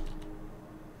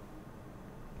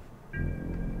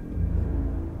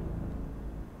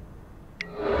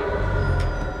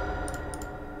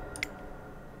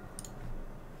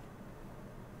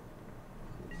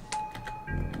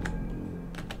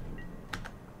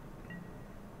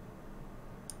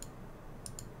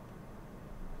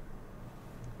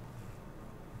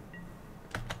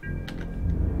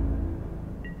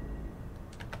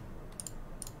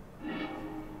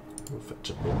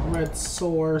 Fetch up a red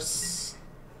source,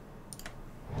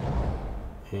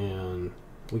 and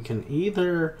we can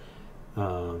either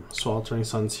Sweltering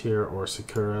Suns here or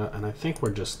Sakura, and I think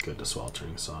we're just good to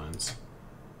Sweltering Suns.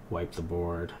 Wipe the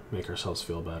board, make ourselves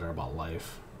feel better about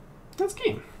life. That's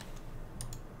game.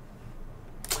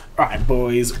 Alright,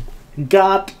 boys,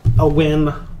 got a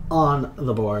win on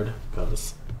the board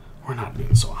because we're not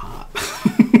being so hot.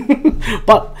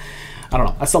 But I don't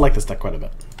know, I still like this deck quite a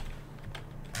bit.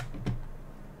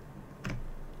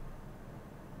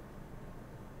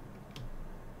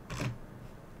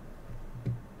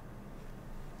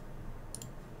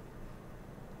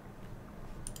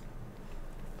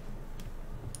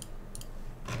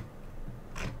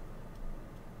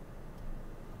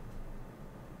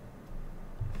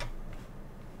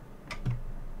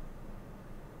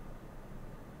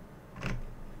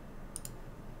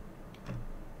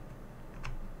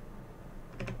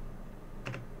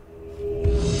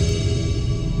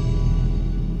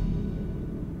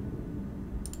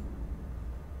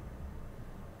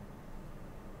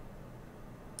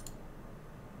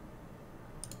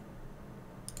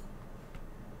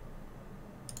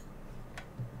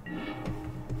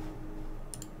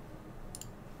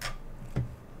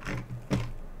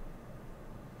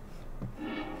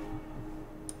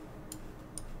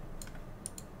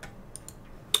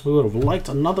 We would have liked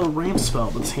another ramp spell,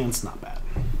 but this hand's not bad.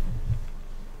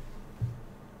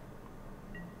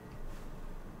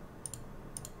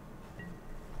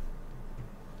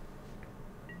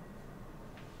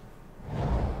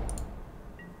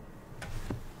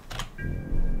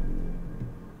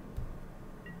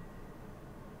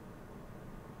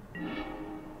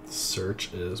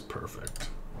 Search is perfect.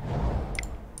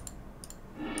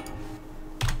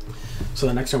 So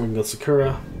the next time we can go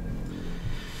Sakura.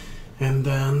 And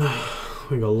then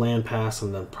we go Land Pass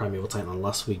and then Primeval Titan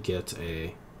unless we get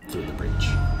a Through the Breach.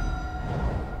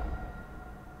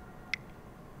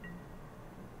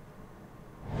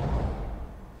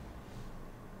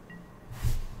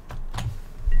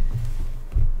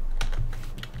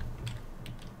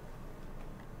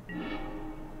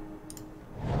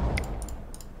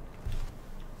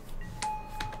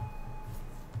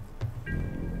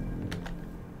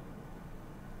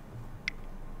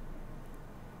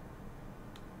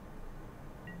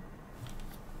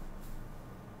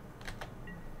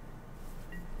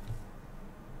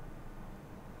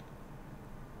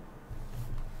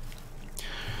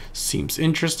 Seems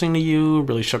interesting to you,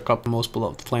 really shook up the most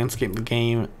beloved landscape in the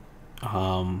game.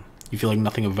 You feel like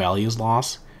nothing of value is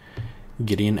lost.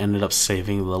 Gideon ended up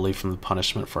saving Lily from the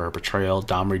punishment for her betrayal.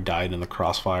 Domri died in the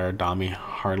crossfire. Dami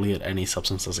hardly had any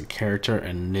substance as a character,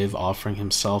 and Niv offering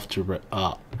himself to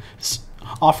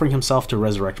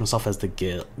resurrect himself as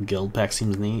the guild pack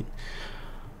seems neat.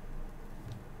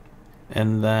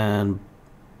 And then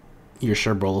you're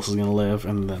sure Bolas is gonna live,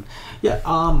 and then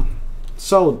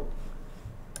so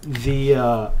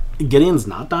the Gideon's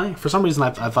not dying. For some reason,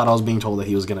 I thought I was being told that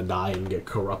he was gonna die and get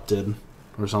corrupted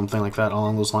or something like that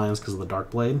along those lines because of the Dark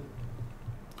Blade.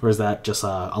 Or is that just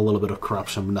a little bit of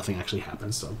corruption, but nothing actually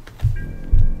happens? So.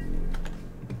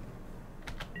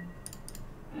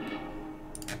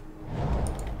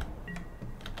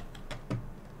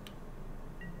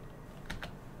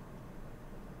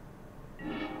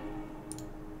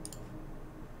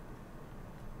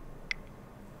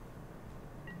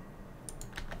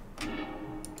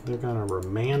 They're gonna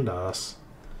remand us.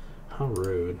 How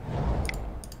rude.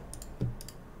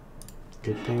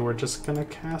 Good thing we're just gonna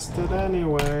cast it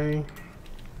anyway.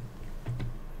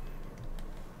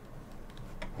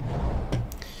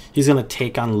 He's gonna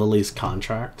take on Lily's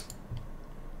contract.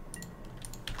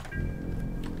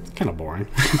 It's kind of boring.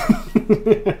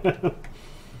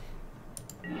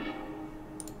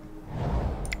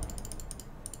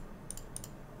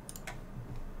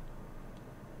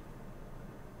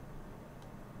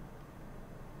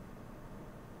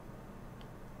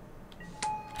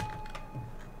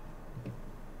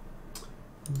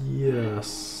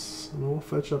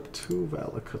 fetch up 2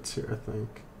 Valakuts here, I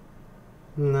think.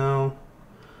 No.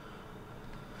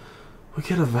 We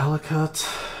get a Valakut.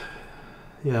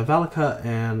 Yeah, Valakut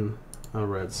and a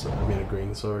red source. I mean, a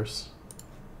green source.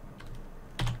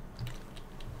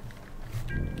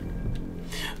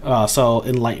 So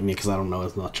enlighten me, because I don't know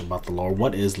as much about the lore.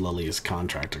 What is Lily's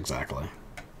contract exactly?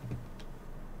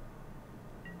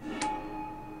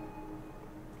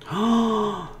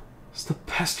 Oh, it's the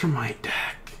Pestermite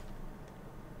deck.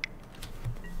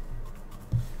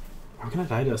 I'm gonna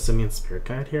die to a Simian Spirit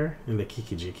Guide here in the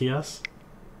Kiki-Jiki-us.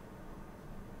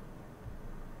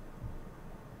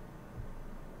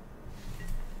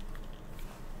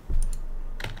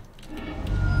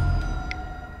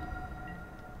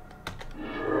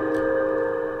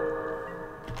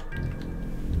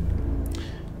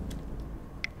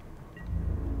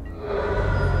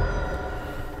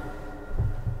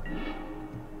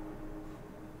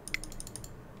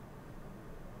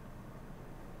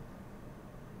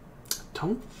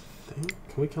 Don't think.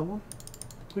 Can we kill him?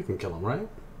 We can kill him, right?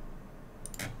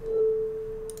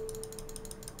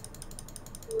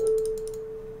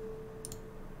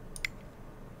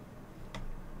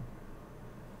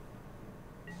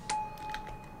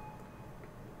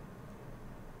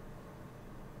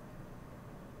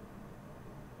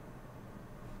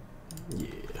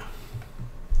 Yeah.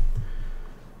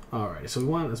 Alright, so we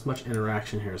want as much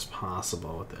interaction here as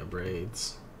possible with the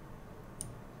braids.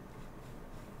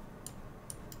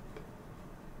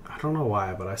 I don't know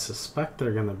why, but I suspect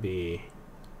they're going to be...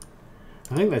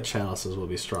 I think that Chalices will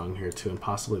be strong here too, and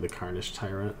possibly the Carnage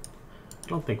Tyrant. I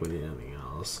don't think we need anything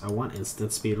else. I want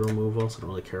instant speed removal, so I don't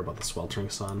really care about the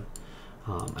Sweltering Sun.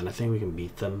 And I think we can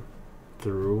beat them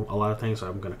through a lot of things, so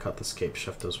I'm going to cut the Scape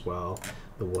Shift as well.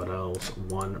 The Wood Elves,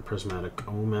 1 Prismatic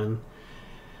Omen.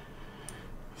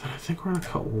 Then I think we're going to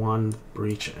cut 1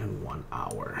 Breach and 1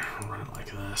 Hour. I'll run it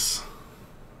like this.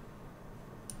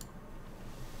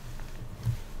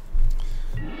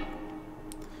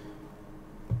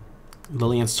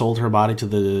 Lillian sold her body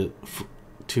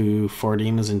to 4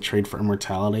 demons in trade for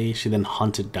immortality. She then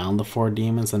hunted down the 4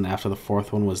 demons, and after the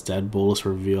 4th one was dead, Bolas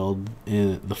revealed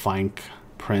in the fine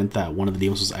print that one of the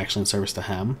demons was actually in service to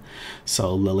him.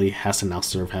 So Lily has to now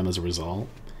serve him as a result.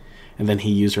 And then he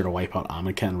used her to wipe out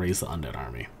Amonkhet and raise the undead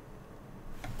army.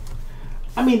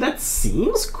 I mean, that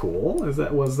seems cool.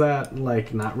 Was that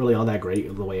like not really all that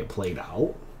great the way it played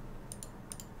out?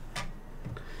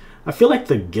 I feel like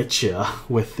the Getcha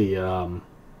with the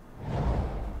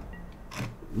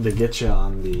Getcha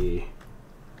on the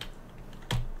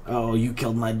oh, you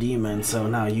killed my demon, so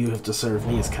now you have to serve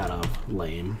me is kind of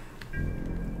lame.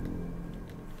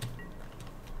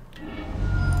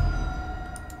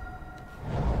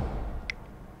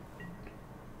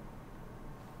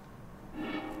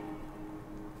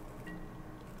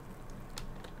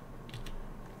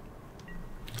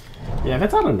 Yeah, if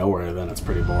it's out of nowhere, then it's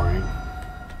pretty boring.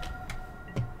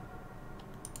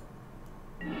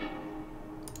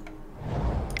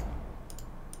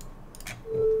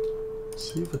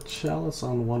 See if a Chalice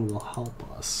on 1 will help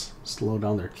us slow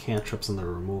down their cantrips and their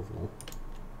removal.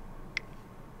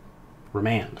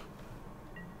 Remand.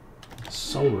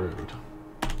 So rude.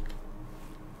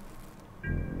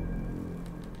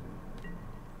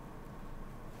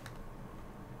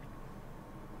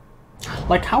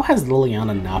 Like, how has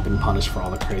Liliana not been punished for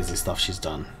all the crazy stuff she's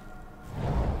done?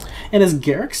 And is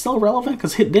Garrick still relevant?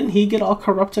 Because didn't he get all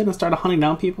corrupted and started hunting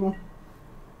down people?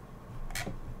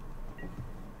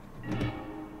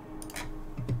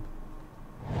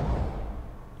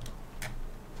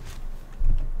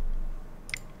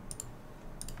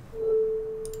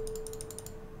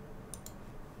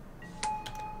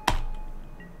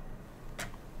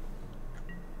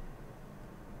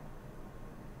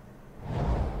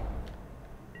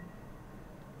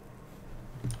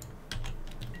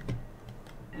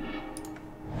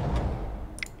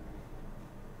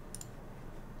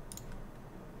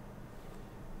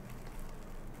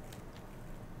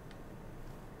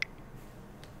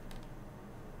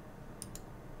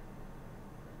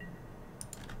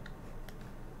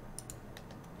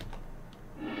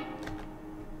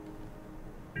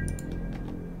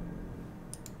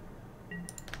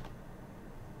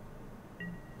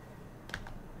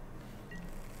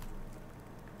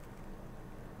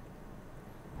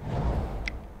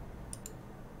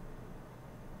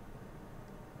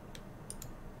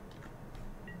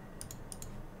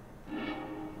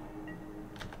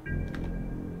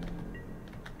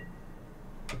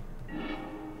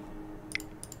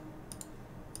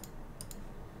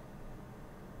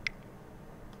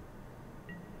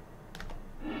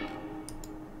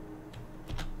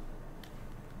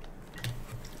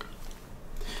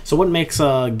 So what makes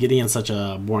Gideon such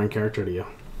a boring character to you?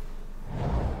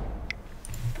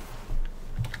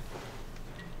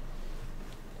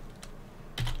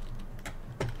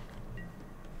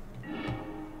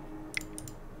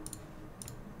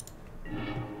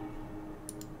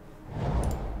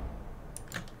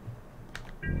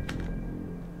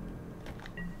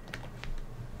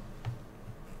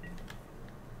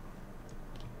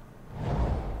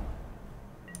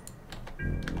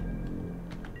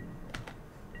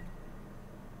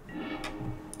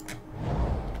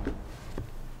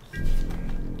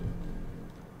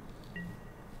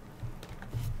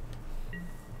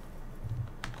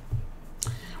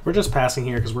 We're just passing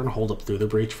here because we're going to hold up through the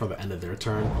breach for the end of their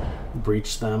turn.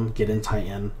 Breach them, get in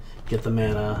Titan, get the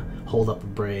mana, hold up a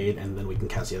Braid, and then we can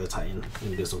cast the other Titan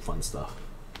and do some fun stuff.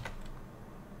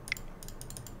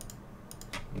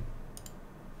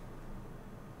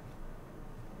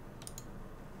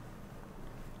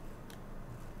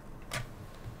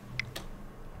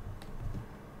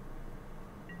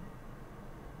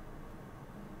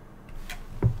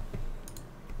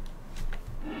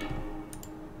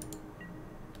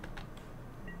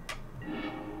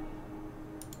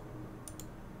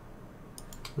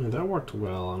 Yeah, that worked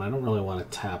well, and I don't really want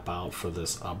to tap out for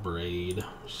this Braid,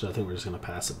 so I think we're just going to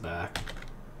pass it back.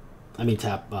 I mean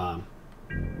cast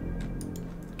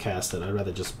it. I'd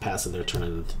rather just pass it their turn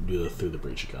and do the Through the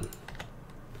Breach again.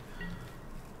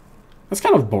 That's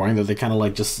kind of boring that they kind of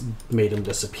like just made him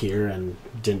disappear and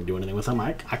didn't do anything with him.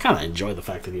 I kind of enjoyed the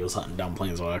fact that he was hunting down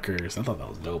Planeswalkers. I thought that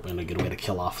was dope and a good way to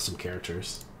kill off some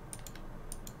characters.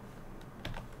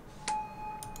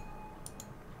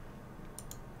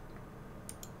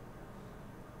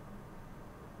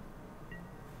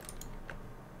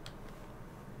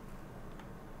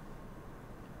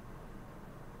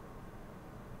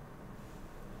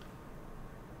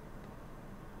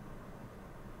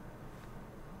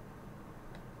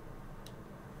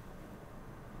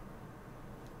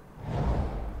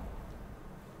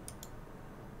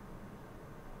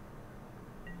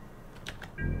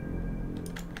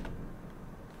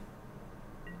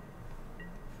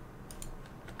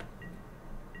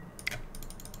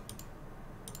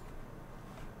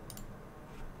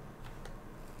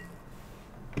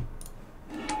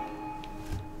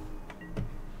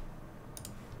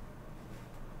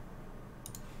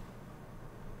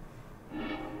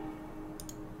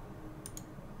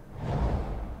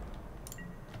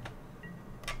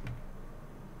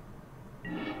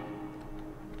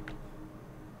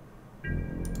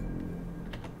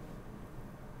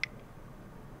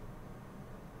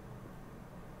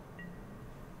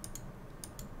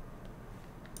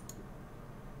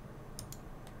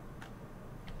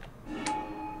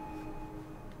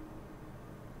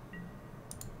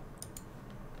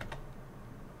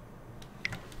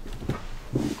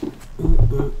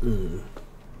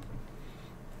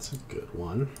 That's a good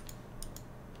one.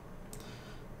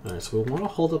 Alright, so we want to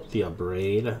hold up the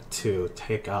Braid to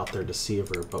take out their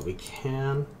Deceiver, but we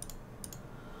can...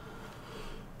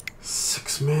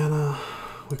 6 mana.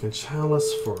 We can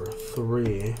Chalice for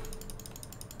 3.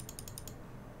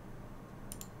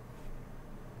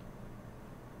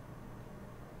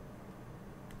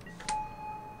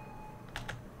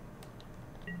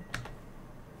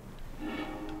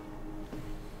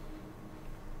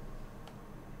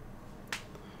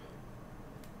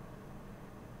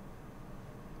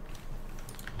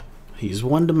 He's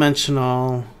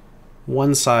one-dimensional,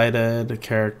 one-sided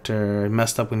character,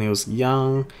 messed up when he was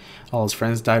young, all his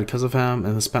friends died because of him,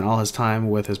 and spent all his time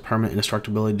with his permanent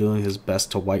indestructibility doing his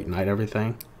best to white knight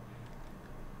everything.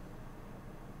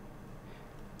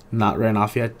 Not ran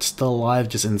off yet, still alive,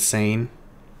 just insane.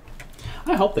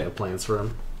 I hope they have plans for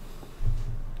him.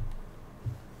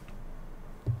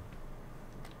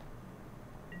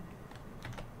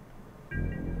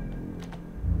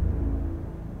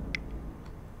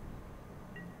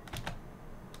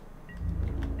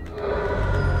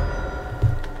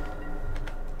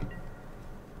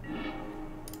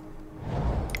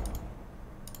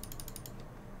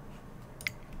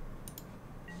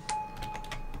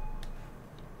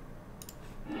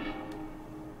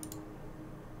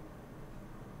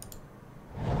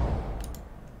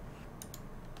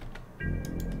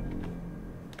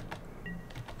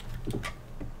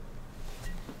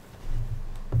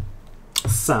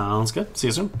 Sounds good. See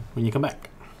you soon when you come back.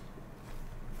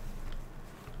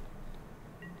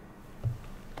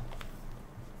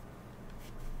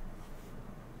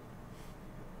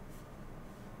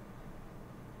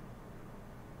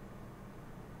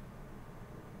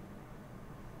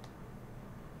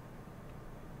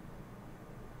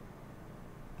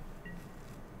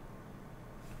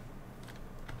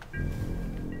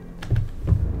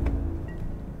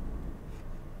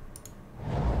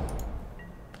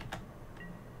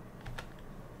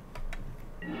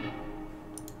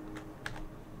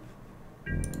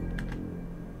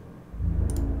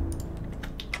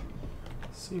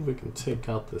 see if we can take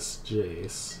out this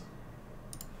Jace.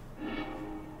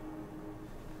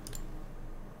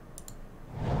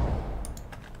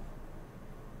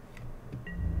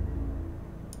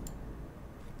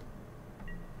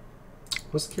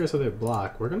 What's curious how they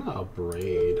block? We're gonna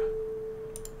abrade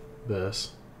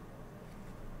this.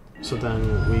 So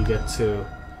then we get to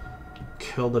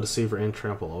kill the Deceiver and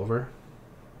trample over.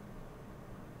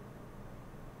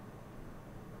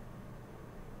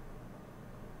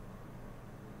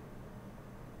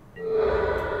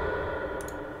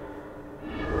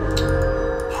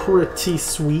 Pretty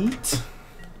sweet.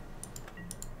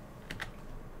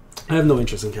 I have no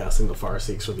interest in casting the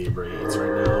Farseeks or the Abrades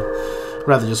right now.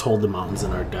 Rather just hold the mountains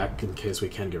in our deck in case we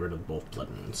can get rid of both Blood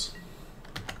Moons.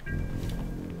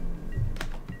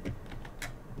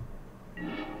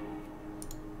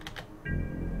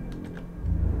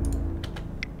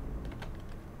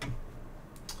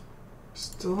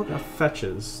 Still got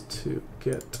fetches to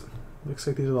get. Looks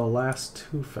like these are the last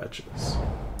two fetches.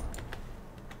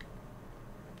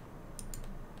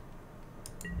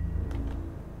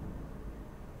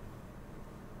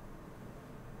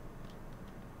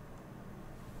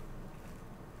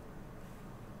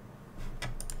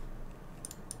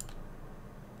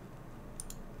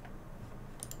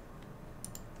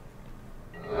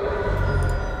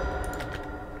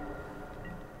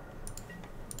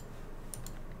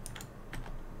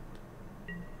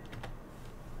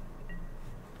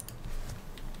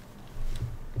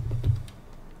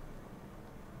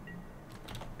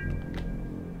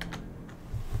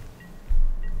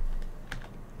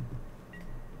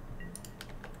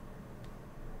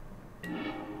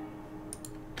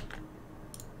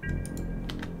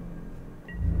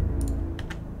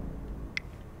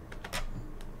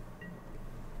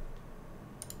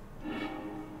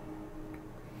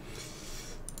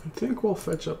 I think we'll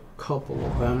fetch up a couple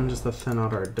of them just to thin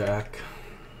out our deck.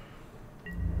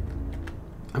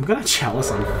 I'm gonna Chalice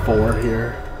on 4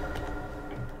 here.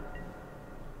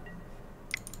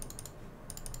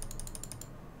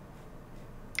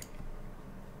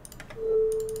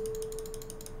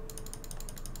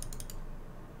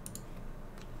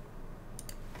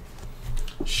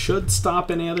 Should stop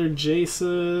any other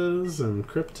Jaces and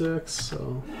Cryptics,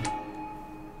 so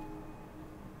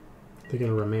they're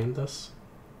gonna remand us.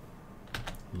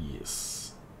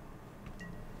 Yes.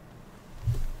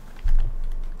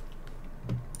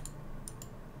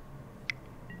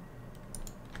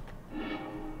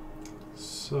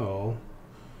 So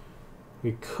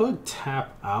we could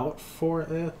tap out for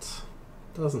it.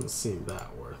 Doesn't seem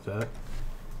that worth it.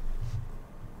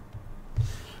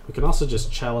 We can also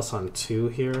just Chalice on 2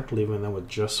 here, leaving them with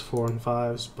just 4 and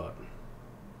 5s, but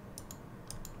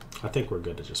I think we're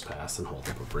good to just pass and hold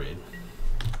up a Abrade.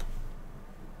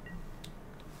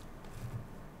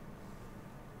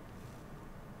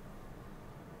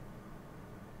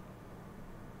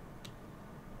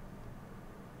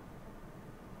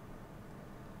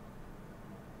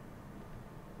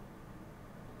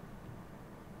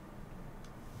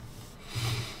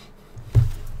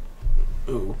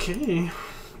 Okay,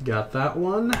 got that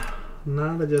one.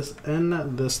 Now to just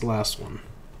end this last one.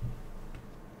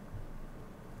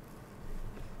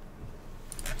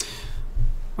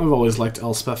 I've always liked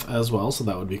Elspeth as well, so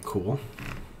that would be cool.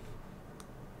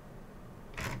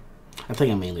 I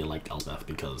think I mainly liked Elspeth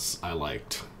because I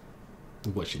liked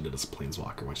what she did as a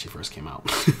Planeswalker when she first came out.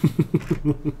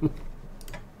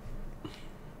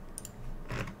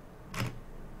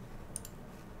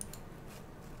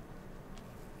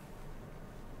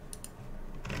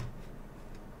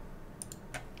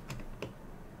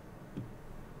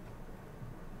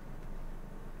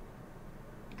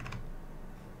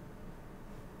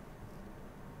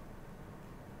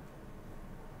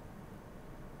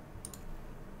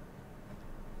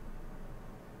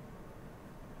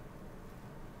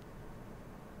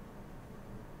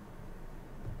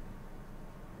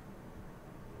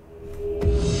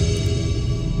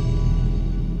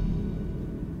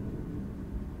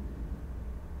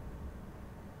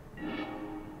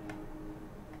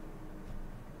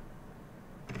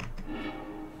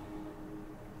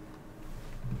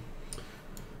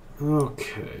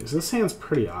 Okay, so this hand's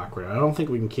pretty awkward. I don't think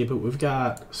we can keep it. We've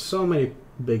got so many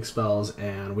big spells,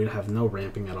 and we have no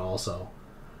ramping at all, so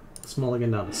let's mulligan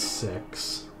down to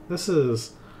 6. This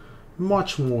is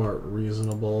much more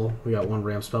reasonable. We got 1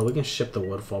 ramp spell. We can ship the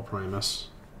Woodfall Primus.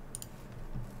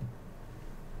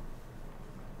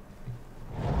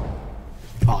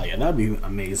 Oh yeah, that'd be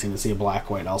amazing to see a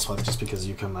black-white Elspeth, just because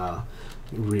you can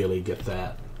really get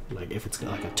that. Like, if it's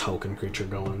got like a token creature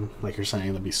going, like you're saying,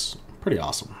 that'd be pretty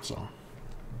awesome. So,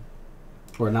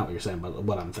 or not what you're saying, but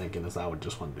what I'm thinking is I would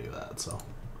just want to do that. So.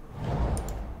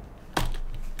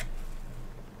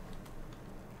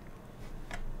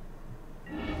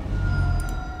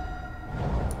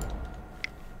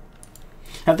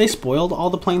 Have they spoiled all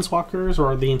the Planeswalkers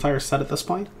or the entire set at this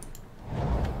point?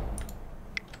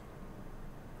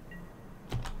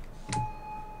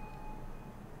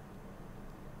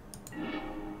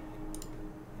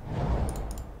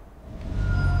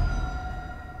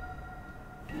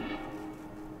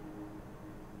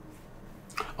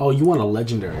 Oh, you want a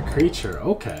legendary creature?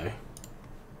 Okay.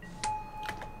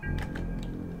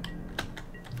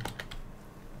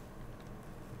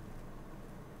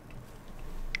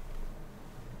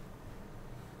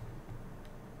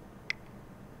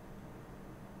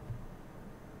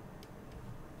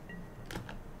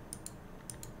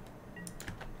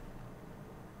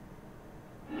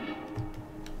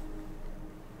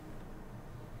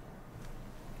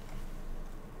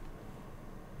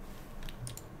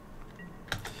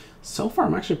 So far,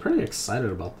 I'm actually pretty excited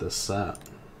about this set.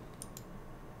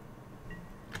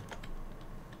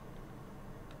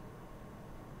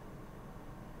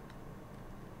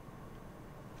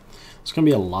 There's going to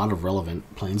be a lot of relevant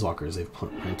Planeswalkers they've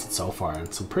printed so far,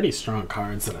 and some pretty strong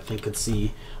cards that I think could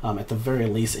see, at the very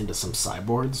least, into some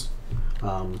sideboards.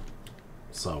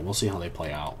 So we'll see how they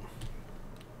play out.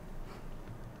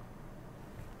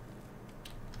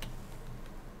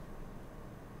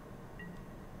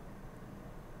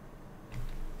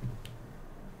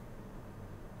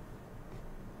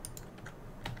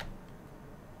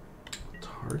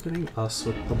 Targeting us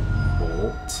with the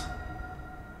bolt.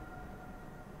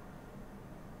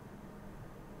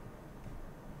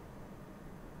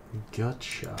 Gut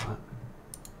shot.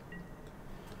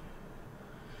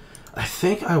 I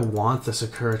think I want the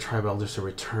Sakura Tribe Elders to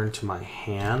return to my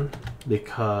hand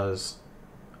because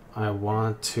I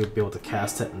want to be able to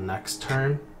cast it next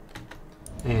turn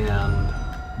and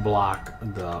block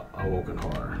the Awoken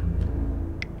Horror.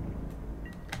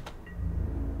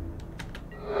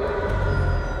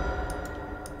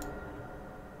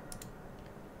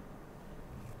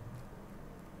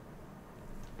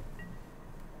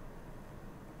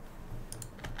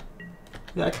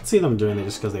 Yeah, I can see them doing it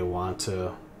just because they want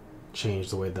to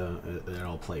change the way it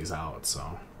all plays out,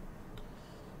 so.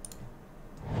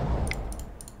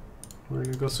 We're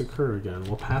gonna go Sakura again.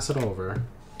 We'll pass it over.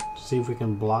 See if we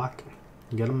can block,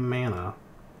 get a mana,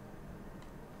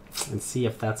 and see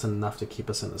if that's enough to keep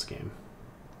us in this game.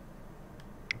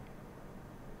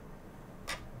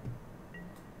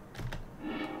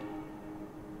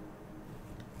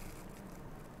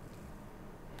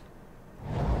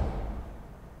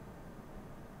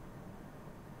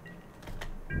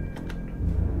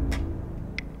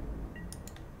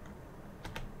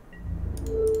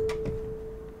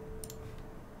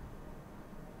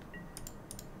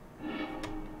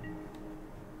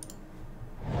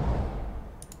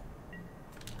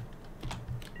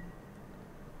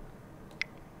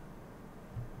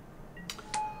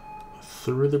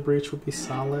 Through the Breach would be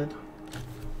solid.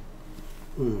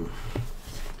 We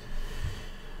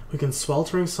can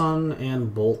Sweltering Sun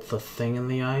and bolt the thing in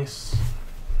the ice.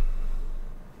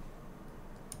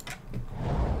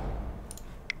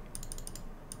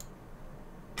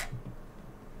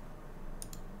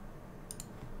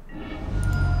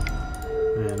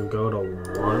 And go to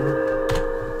 1.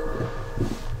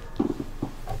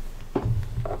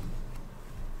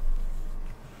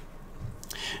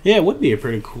 Yeah, it would be a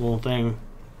pretty cool thing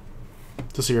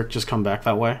to see Rick just come back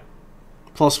that way.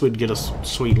 Plus, we'd get a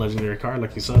sweet legendary card,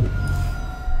 like you said.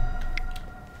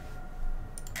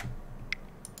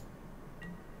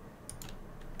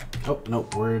 Oh,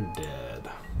 nope, we're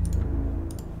dead.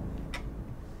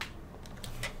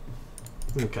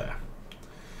 Okay.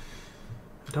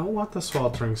 I don't want the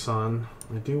Sweltering Sun.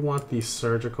 I do want the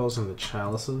Surgicals and the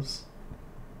Chalices.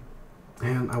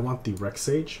 And I want the Rex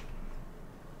Sage.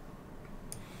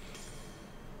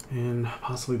 And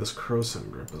possibly this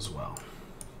Krosan Grip as well.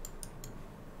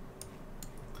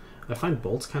 I find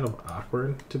Bolt's kind of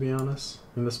awkward, to be honest,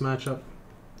 in this matchup.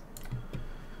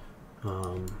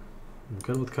 I'm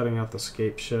good with cutting out the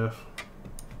Scape Shift,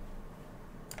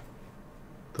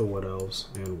 the Wood Elves,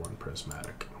 and 1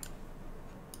 Prismatic.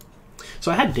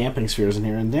 So I had Damping Spheres in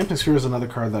here, and Damping Sphere is another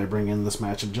card that I bring in this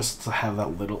matchup just to have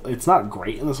that little... It's not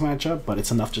great in this matchup, but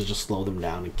it's enough to just slow them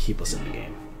down and keep us in the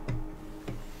game.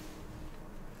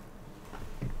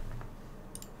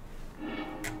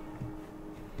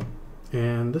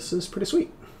 And this is pretty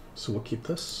sweet, so we'll keep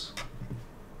this.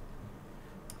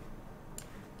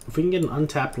 If we can get an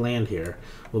untapped land here,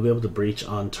 we'll be able to breach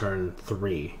on turn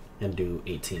 3 and do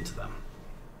 18 to them.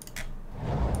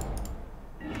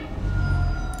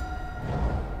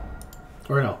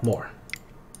 Or no, more.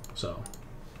 So,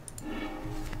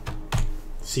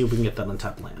 see if we can get that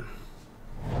untapped land.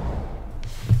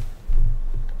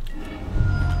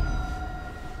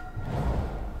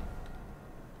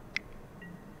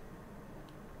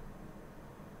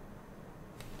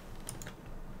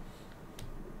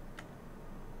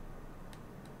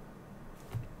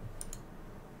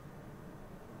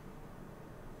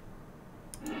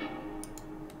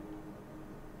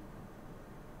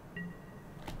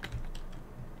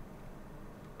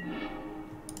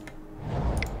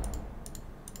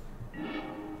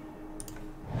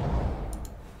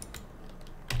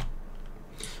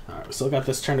 still got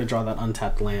this turn to draw that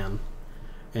untapped land.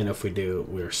 And if we do,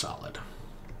 we're solid.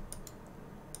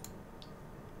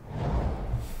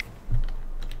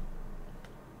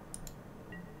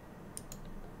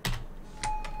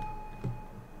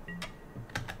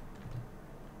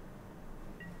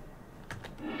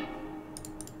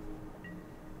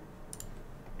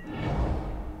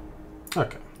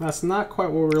 Okay, that's not quite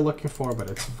what we were looking for,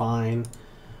 but it's fine.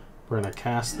 We're gonna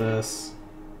cast this,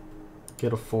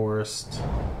 get a forest,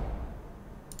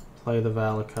 play the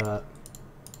Valakut,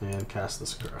 and cast the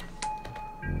Sakura.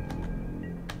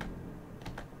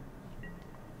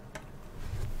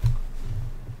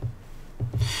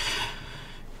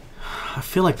 I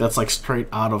feel like that's like straight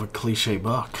out of a cliche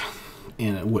book,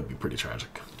 and it would be pretty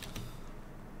tragic.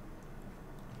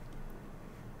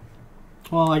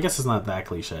 Well, I guess it's not that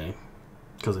cliche,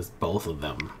 because it's both of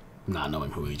them not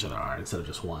knowing who each other are instead of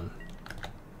just one.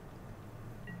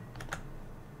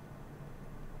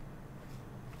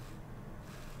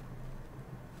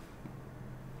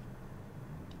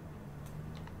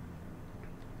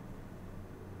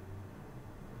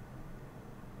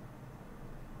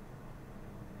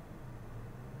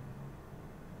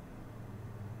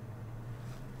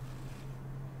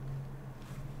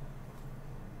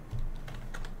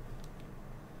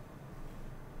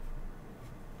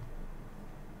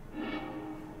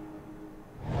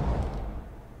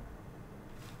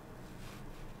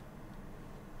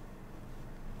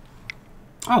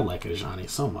 I like Ajani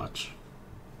so much.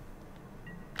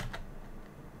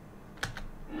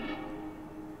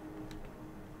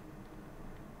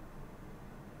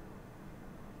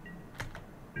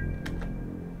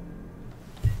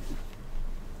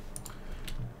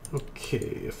 Okay,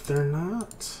 if they're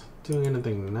not doing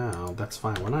anything now, that's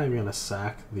fine. We're not even going to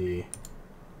sack the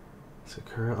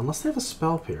Sakura, unless they have a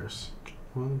Spell Pierce.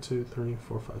 1, 2, 3,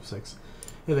 4, 5, 6.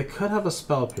 Yeah, they could have a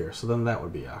Spell Pierce, so then that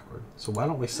would be awkward. So why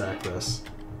don't we sack this?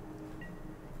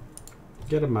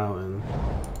 Get a mountain.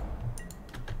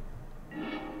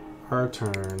 Our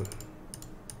turn.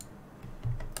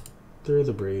 Through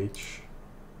the breach.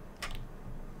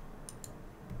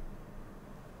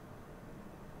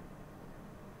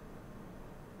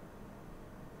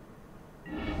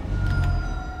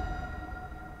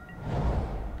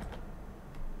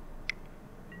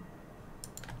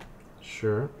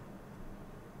 Sure.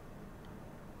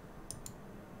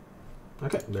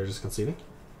 Okay, they're just conceding.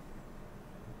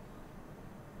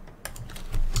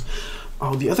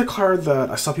 Oh, the other card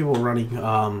that I saw people running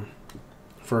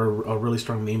for a really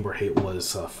strong main board hate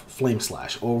was Flame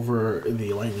Slash over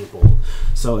the Lightning Bolt.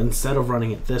 So instead of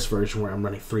running it this version where I'm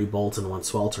running 3 bolts and 1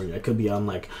 sweltering, I could be on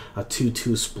like a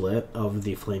 2-2 split of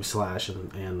the Flame Slash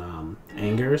and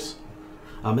Angers.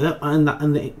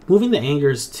 Moving the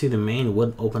Angers to the main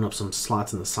would open up some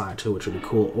slots in the side too, which would be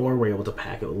cool. Or we're able to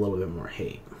pack it with a little bit more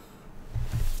hate.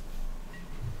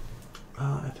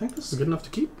 I think this is good enough to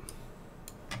keep.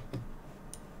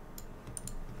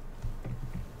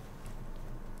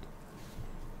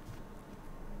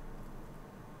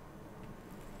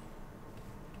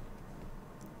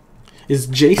 Is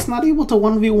Jace not able to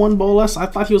 1v1 Bolas? I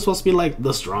thought he was supposed to be like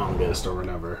the strongest or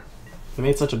whatever. They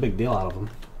made such a big deal out of him.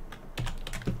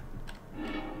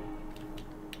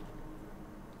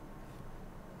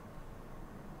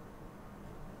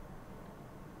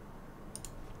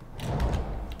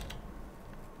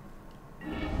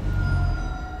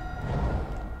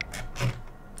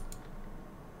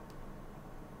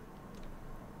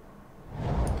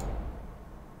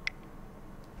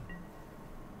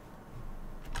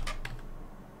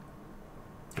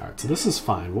 Alright, so this is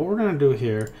fine. What we're going to do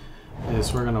here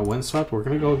is we're going to Windswept. We're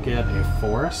going to go get a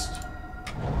Forest.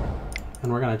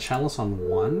 And we're going to Chalice on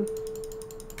 1.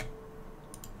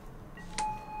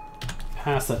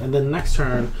 Pass it. And then next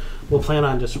turn, we'll plan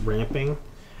on just ramping.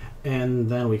 And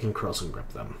then we can Cross and Grip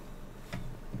them.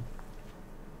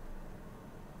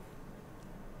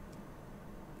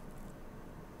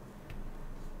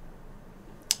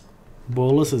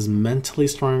 Bolas is mentally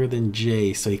stronger than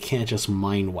Jay, so you can't just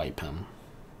mind wipe him.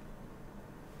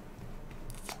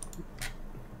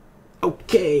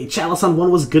 Okay, Chalice on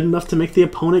 1 was good enough to make the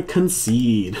opponent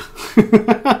concede.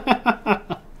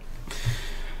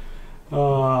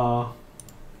 No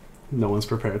one's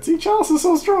prepared. See, Chalice is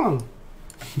so strong.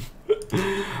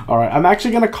 Alright, I'm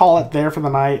actually going to call it there for the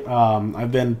night.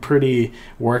 I've been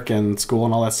work and school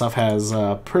and all that stuff has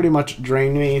pretty much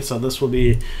drained me, so this will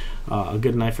be a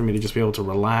good night for me to just be able to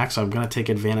relax. I'm going to take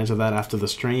advantage of that after the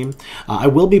stream. I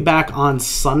will be back on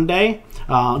Sunday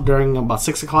during about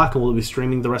 6 o'clock, and we'll be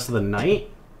streaming the rest of the night.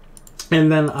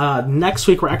 And then next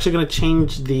week, we're actually going to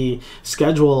change the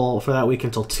schedule for that week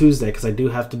until Tuesday, because I do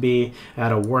have to be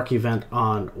at a work event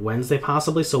on Wednesday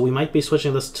possibly. So we might be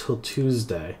switching this till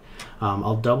Tuesday.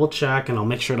 I'll double check, and I'll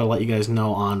make sure to let you guys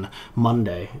know on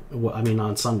Monday,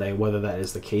 on Sunday, whether that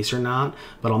is the case or not.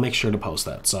 But I'll make sure to post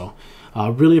that. So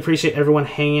really appreciate everyone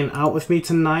hanging out with me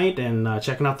tonight and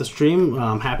checking out the stream.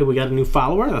 I'm happy we got a new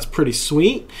follower. That's pretty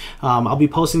sweet. I'll be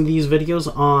posting these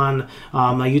videos on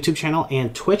my YouTube channel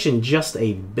and Twitch in just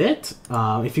a bit.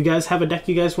 If you guys have a deck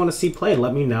you guys want to see played,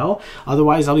 let me know.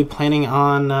 Otherwise, I'll be planning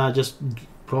on just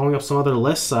rolling up some other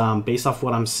lists based off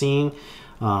what I'm seeing.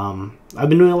 I've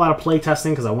been doing a lot of play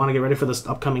testing because I want to get ready for this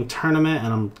upcoming tournament,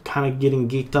 and I'm kind of getting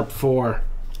geeked up for...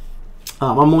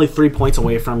 I'm only 3 points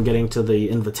away from getting to the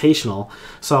Invitational,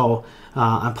 so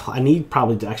I need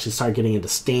probably to actually start getting into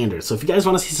Standard. So if you guys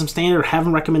want to see some Standard or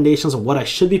having recommendations of what I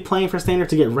should be playing for Standard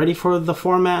to get ready for the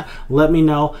format, let me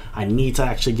know. I need to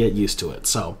actually get used to it.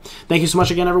 So thank you so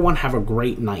much again, everyone. Have a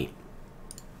great night.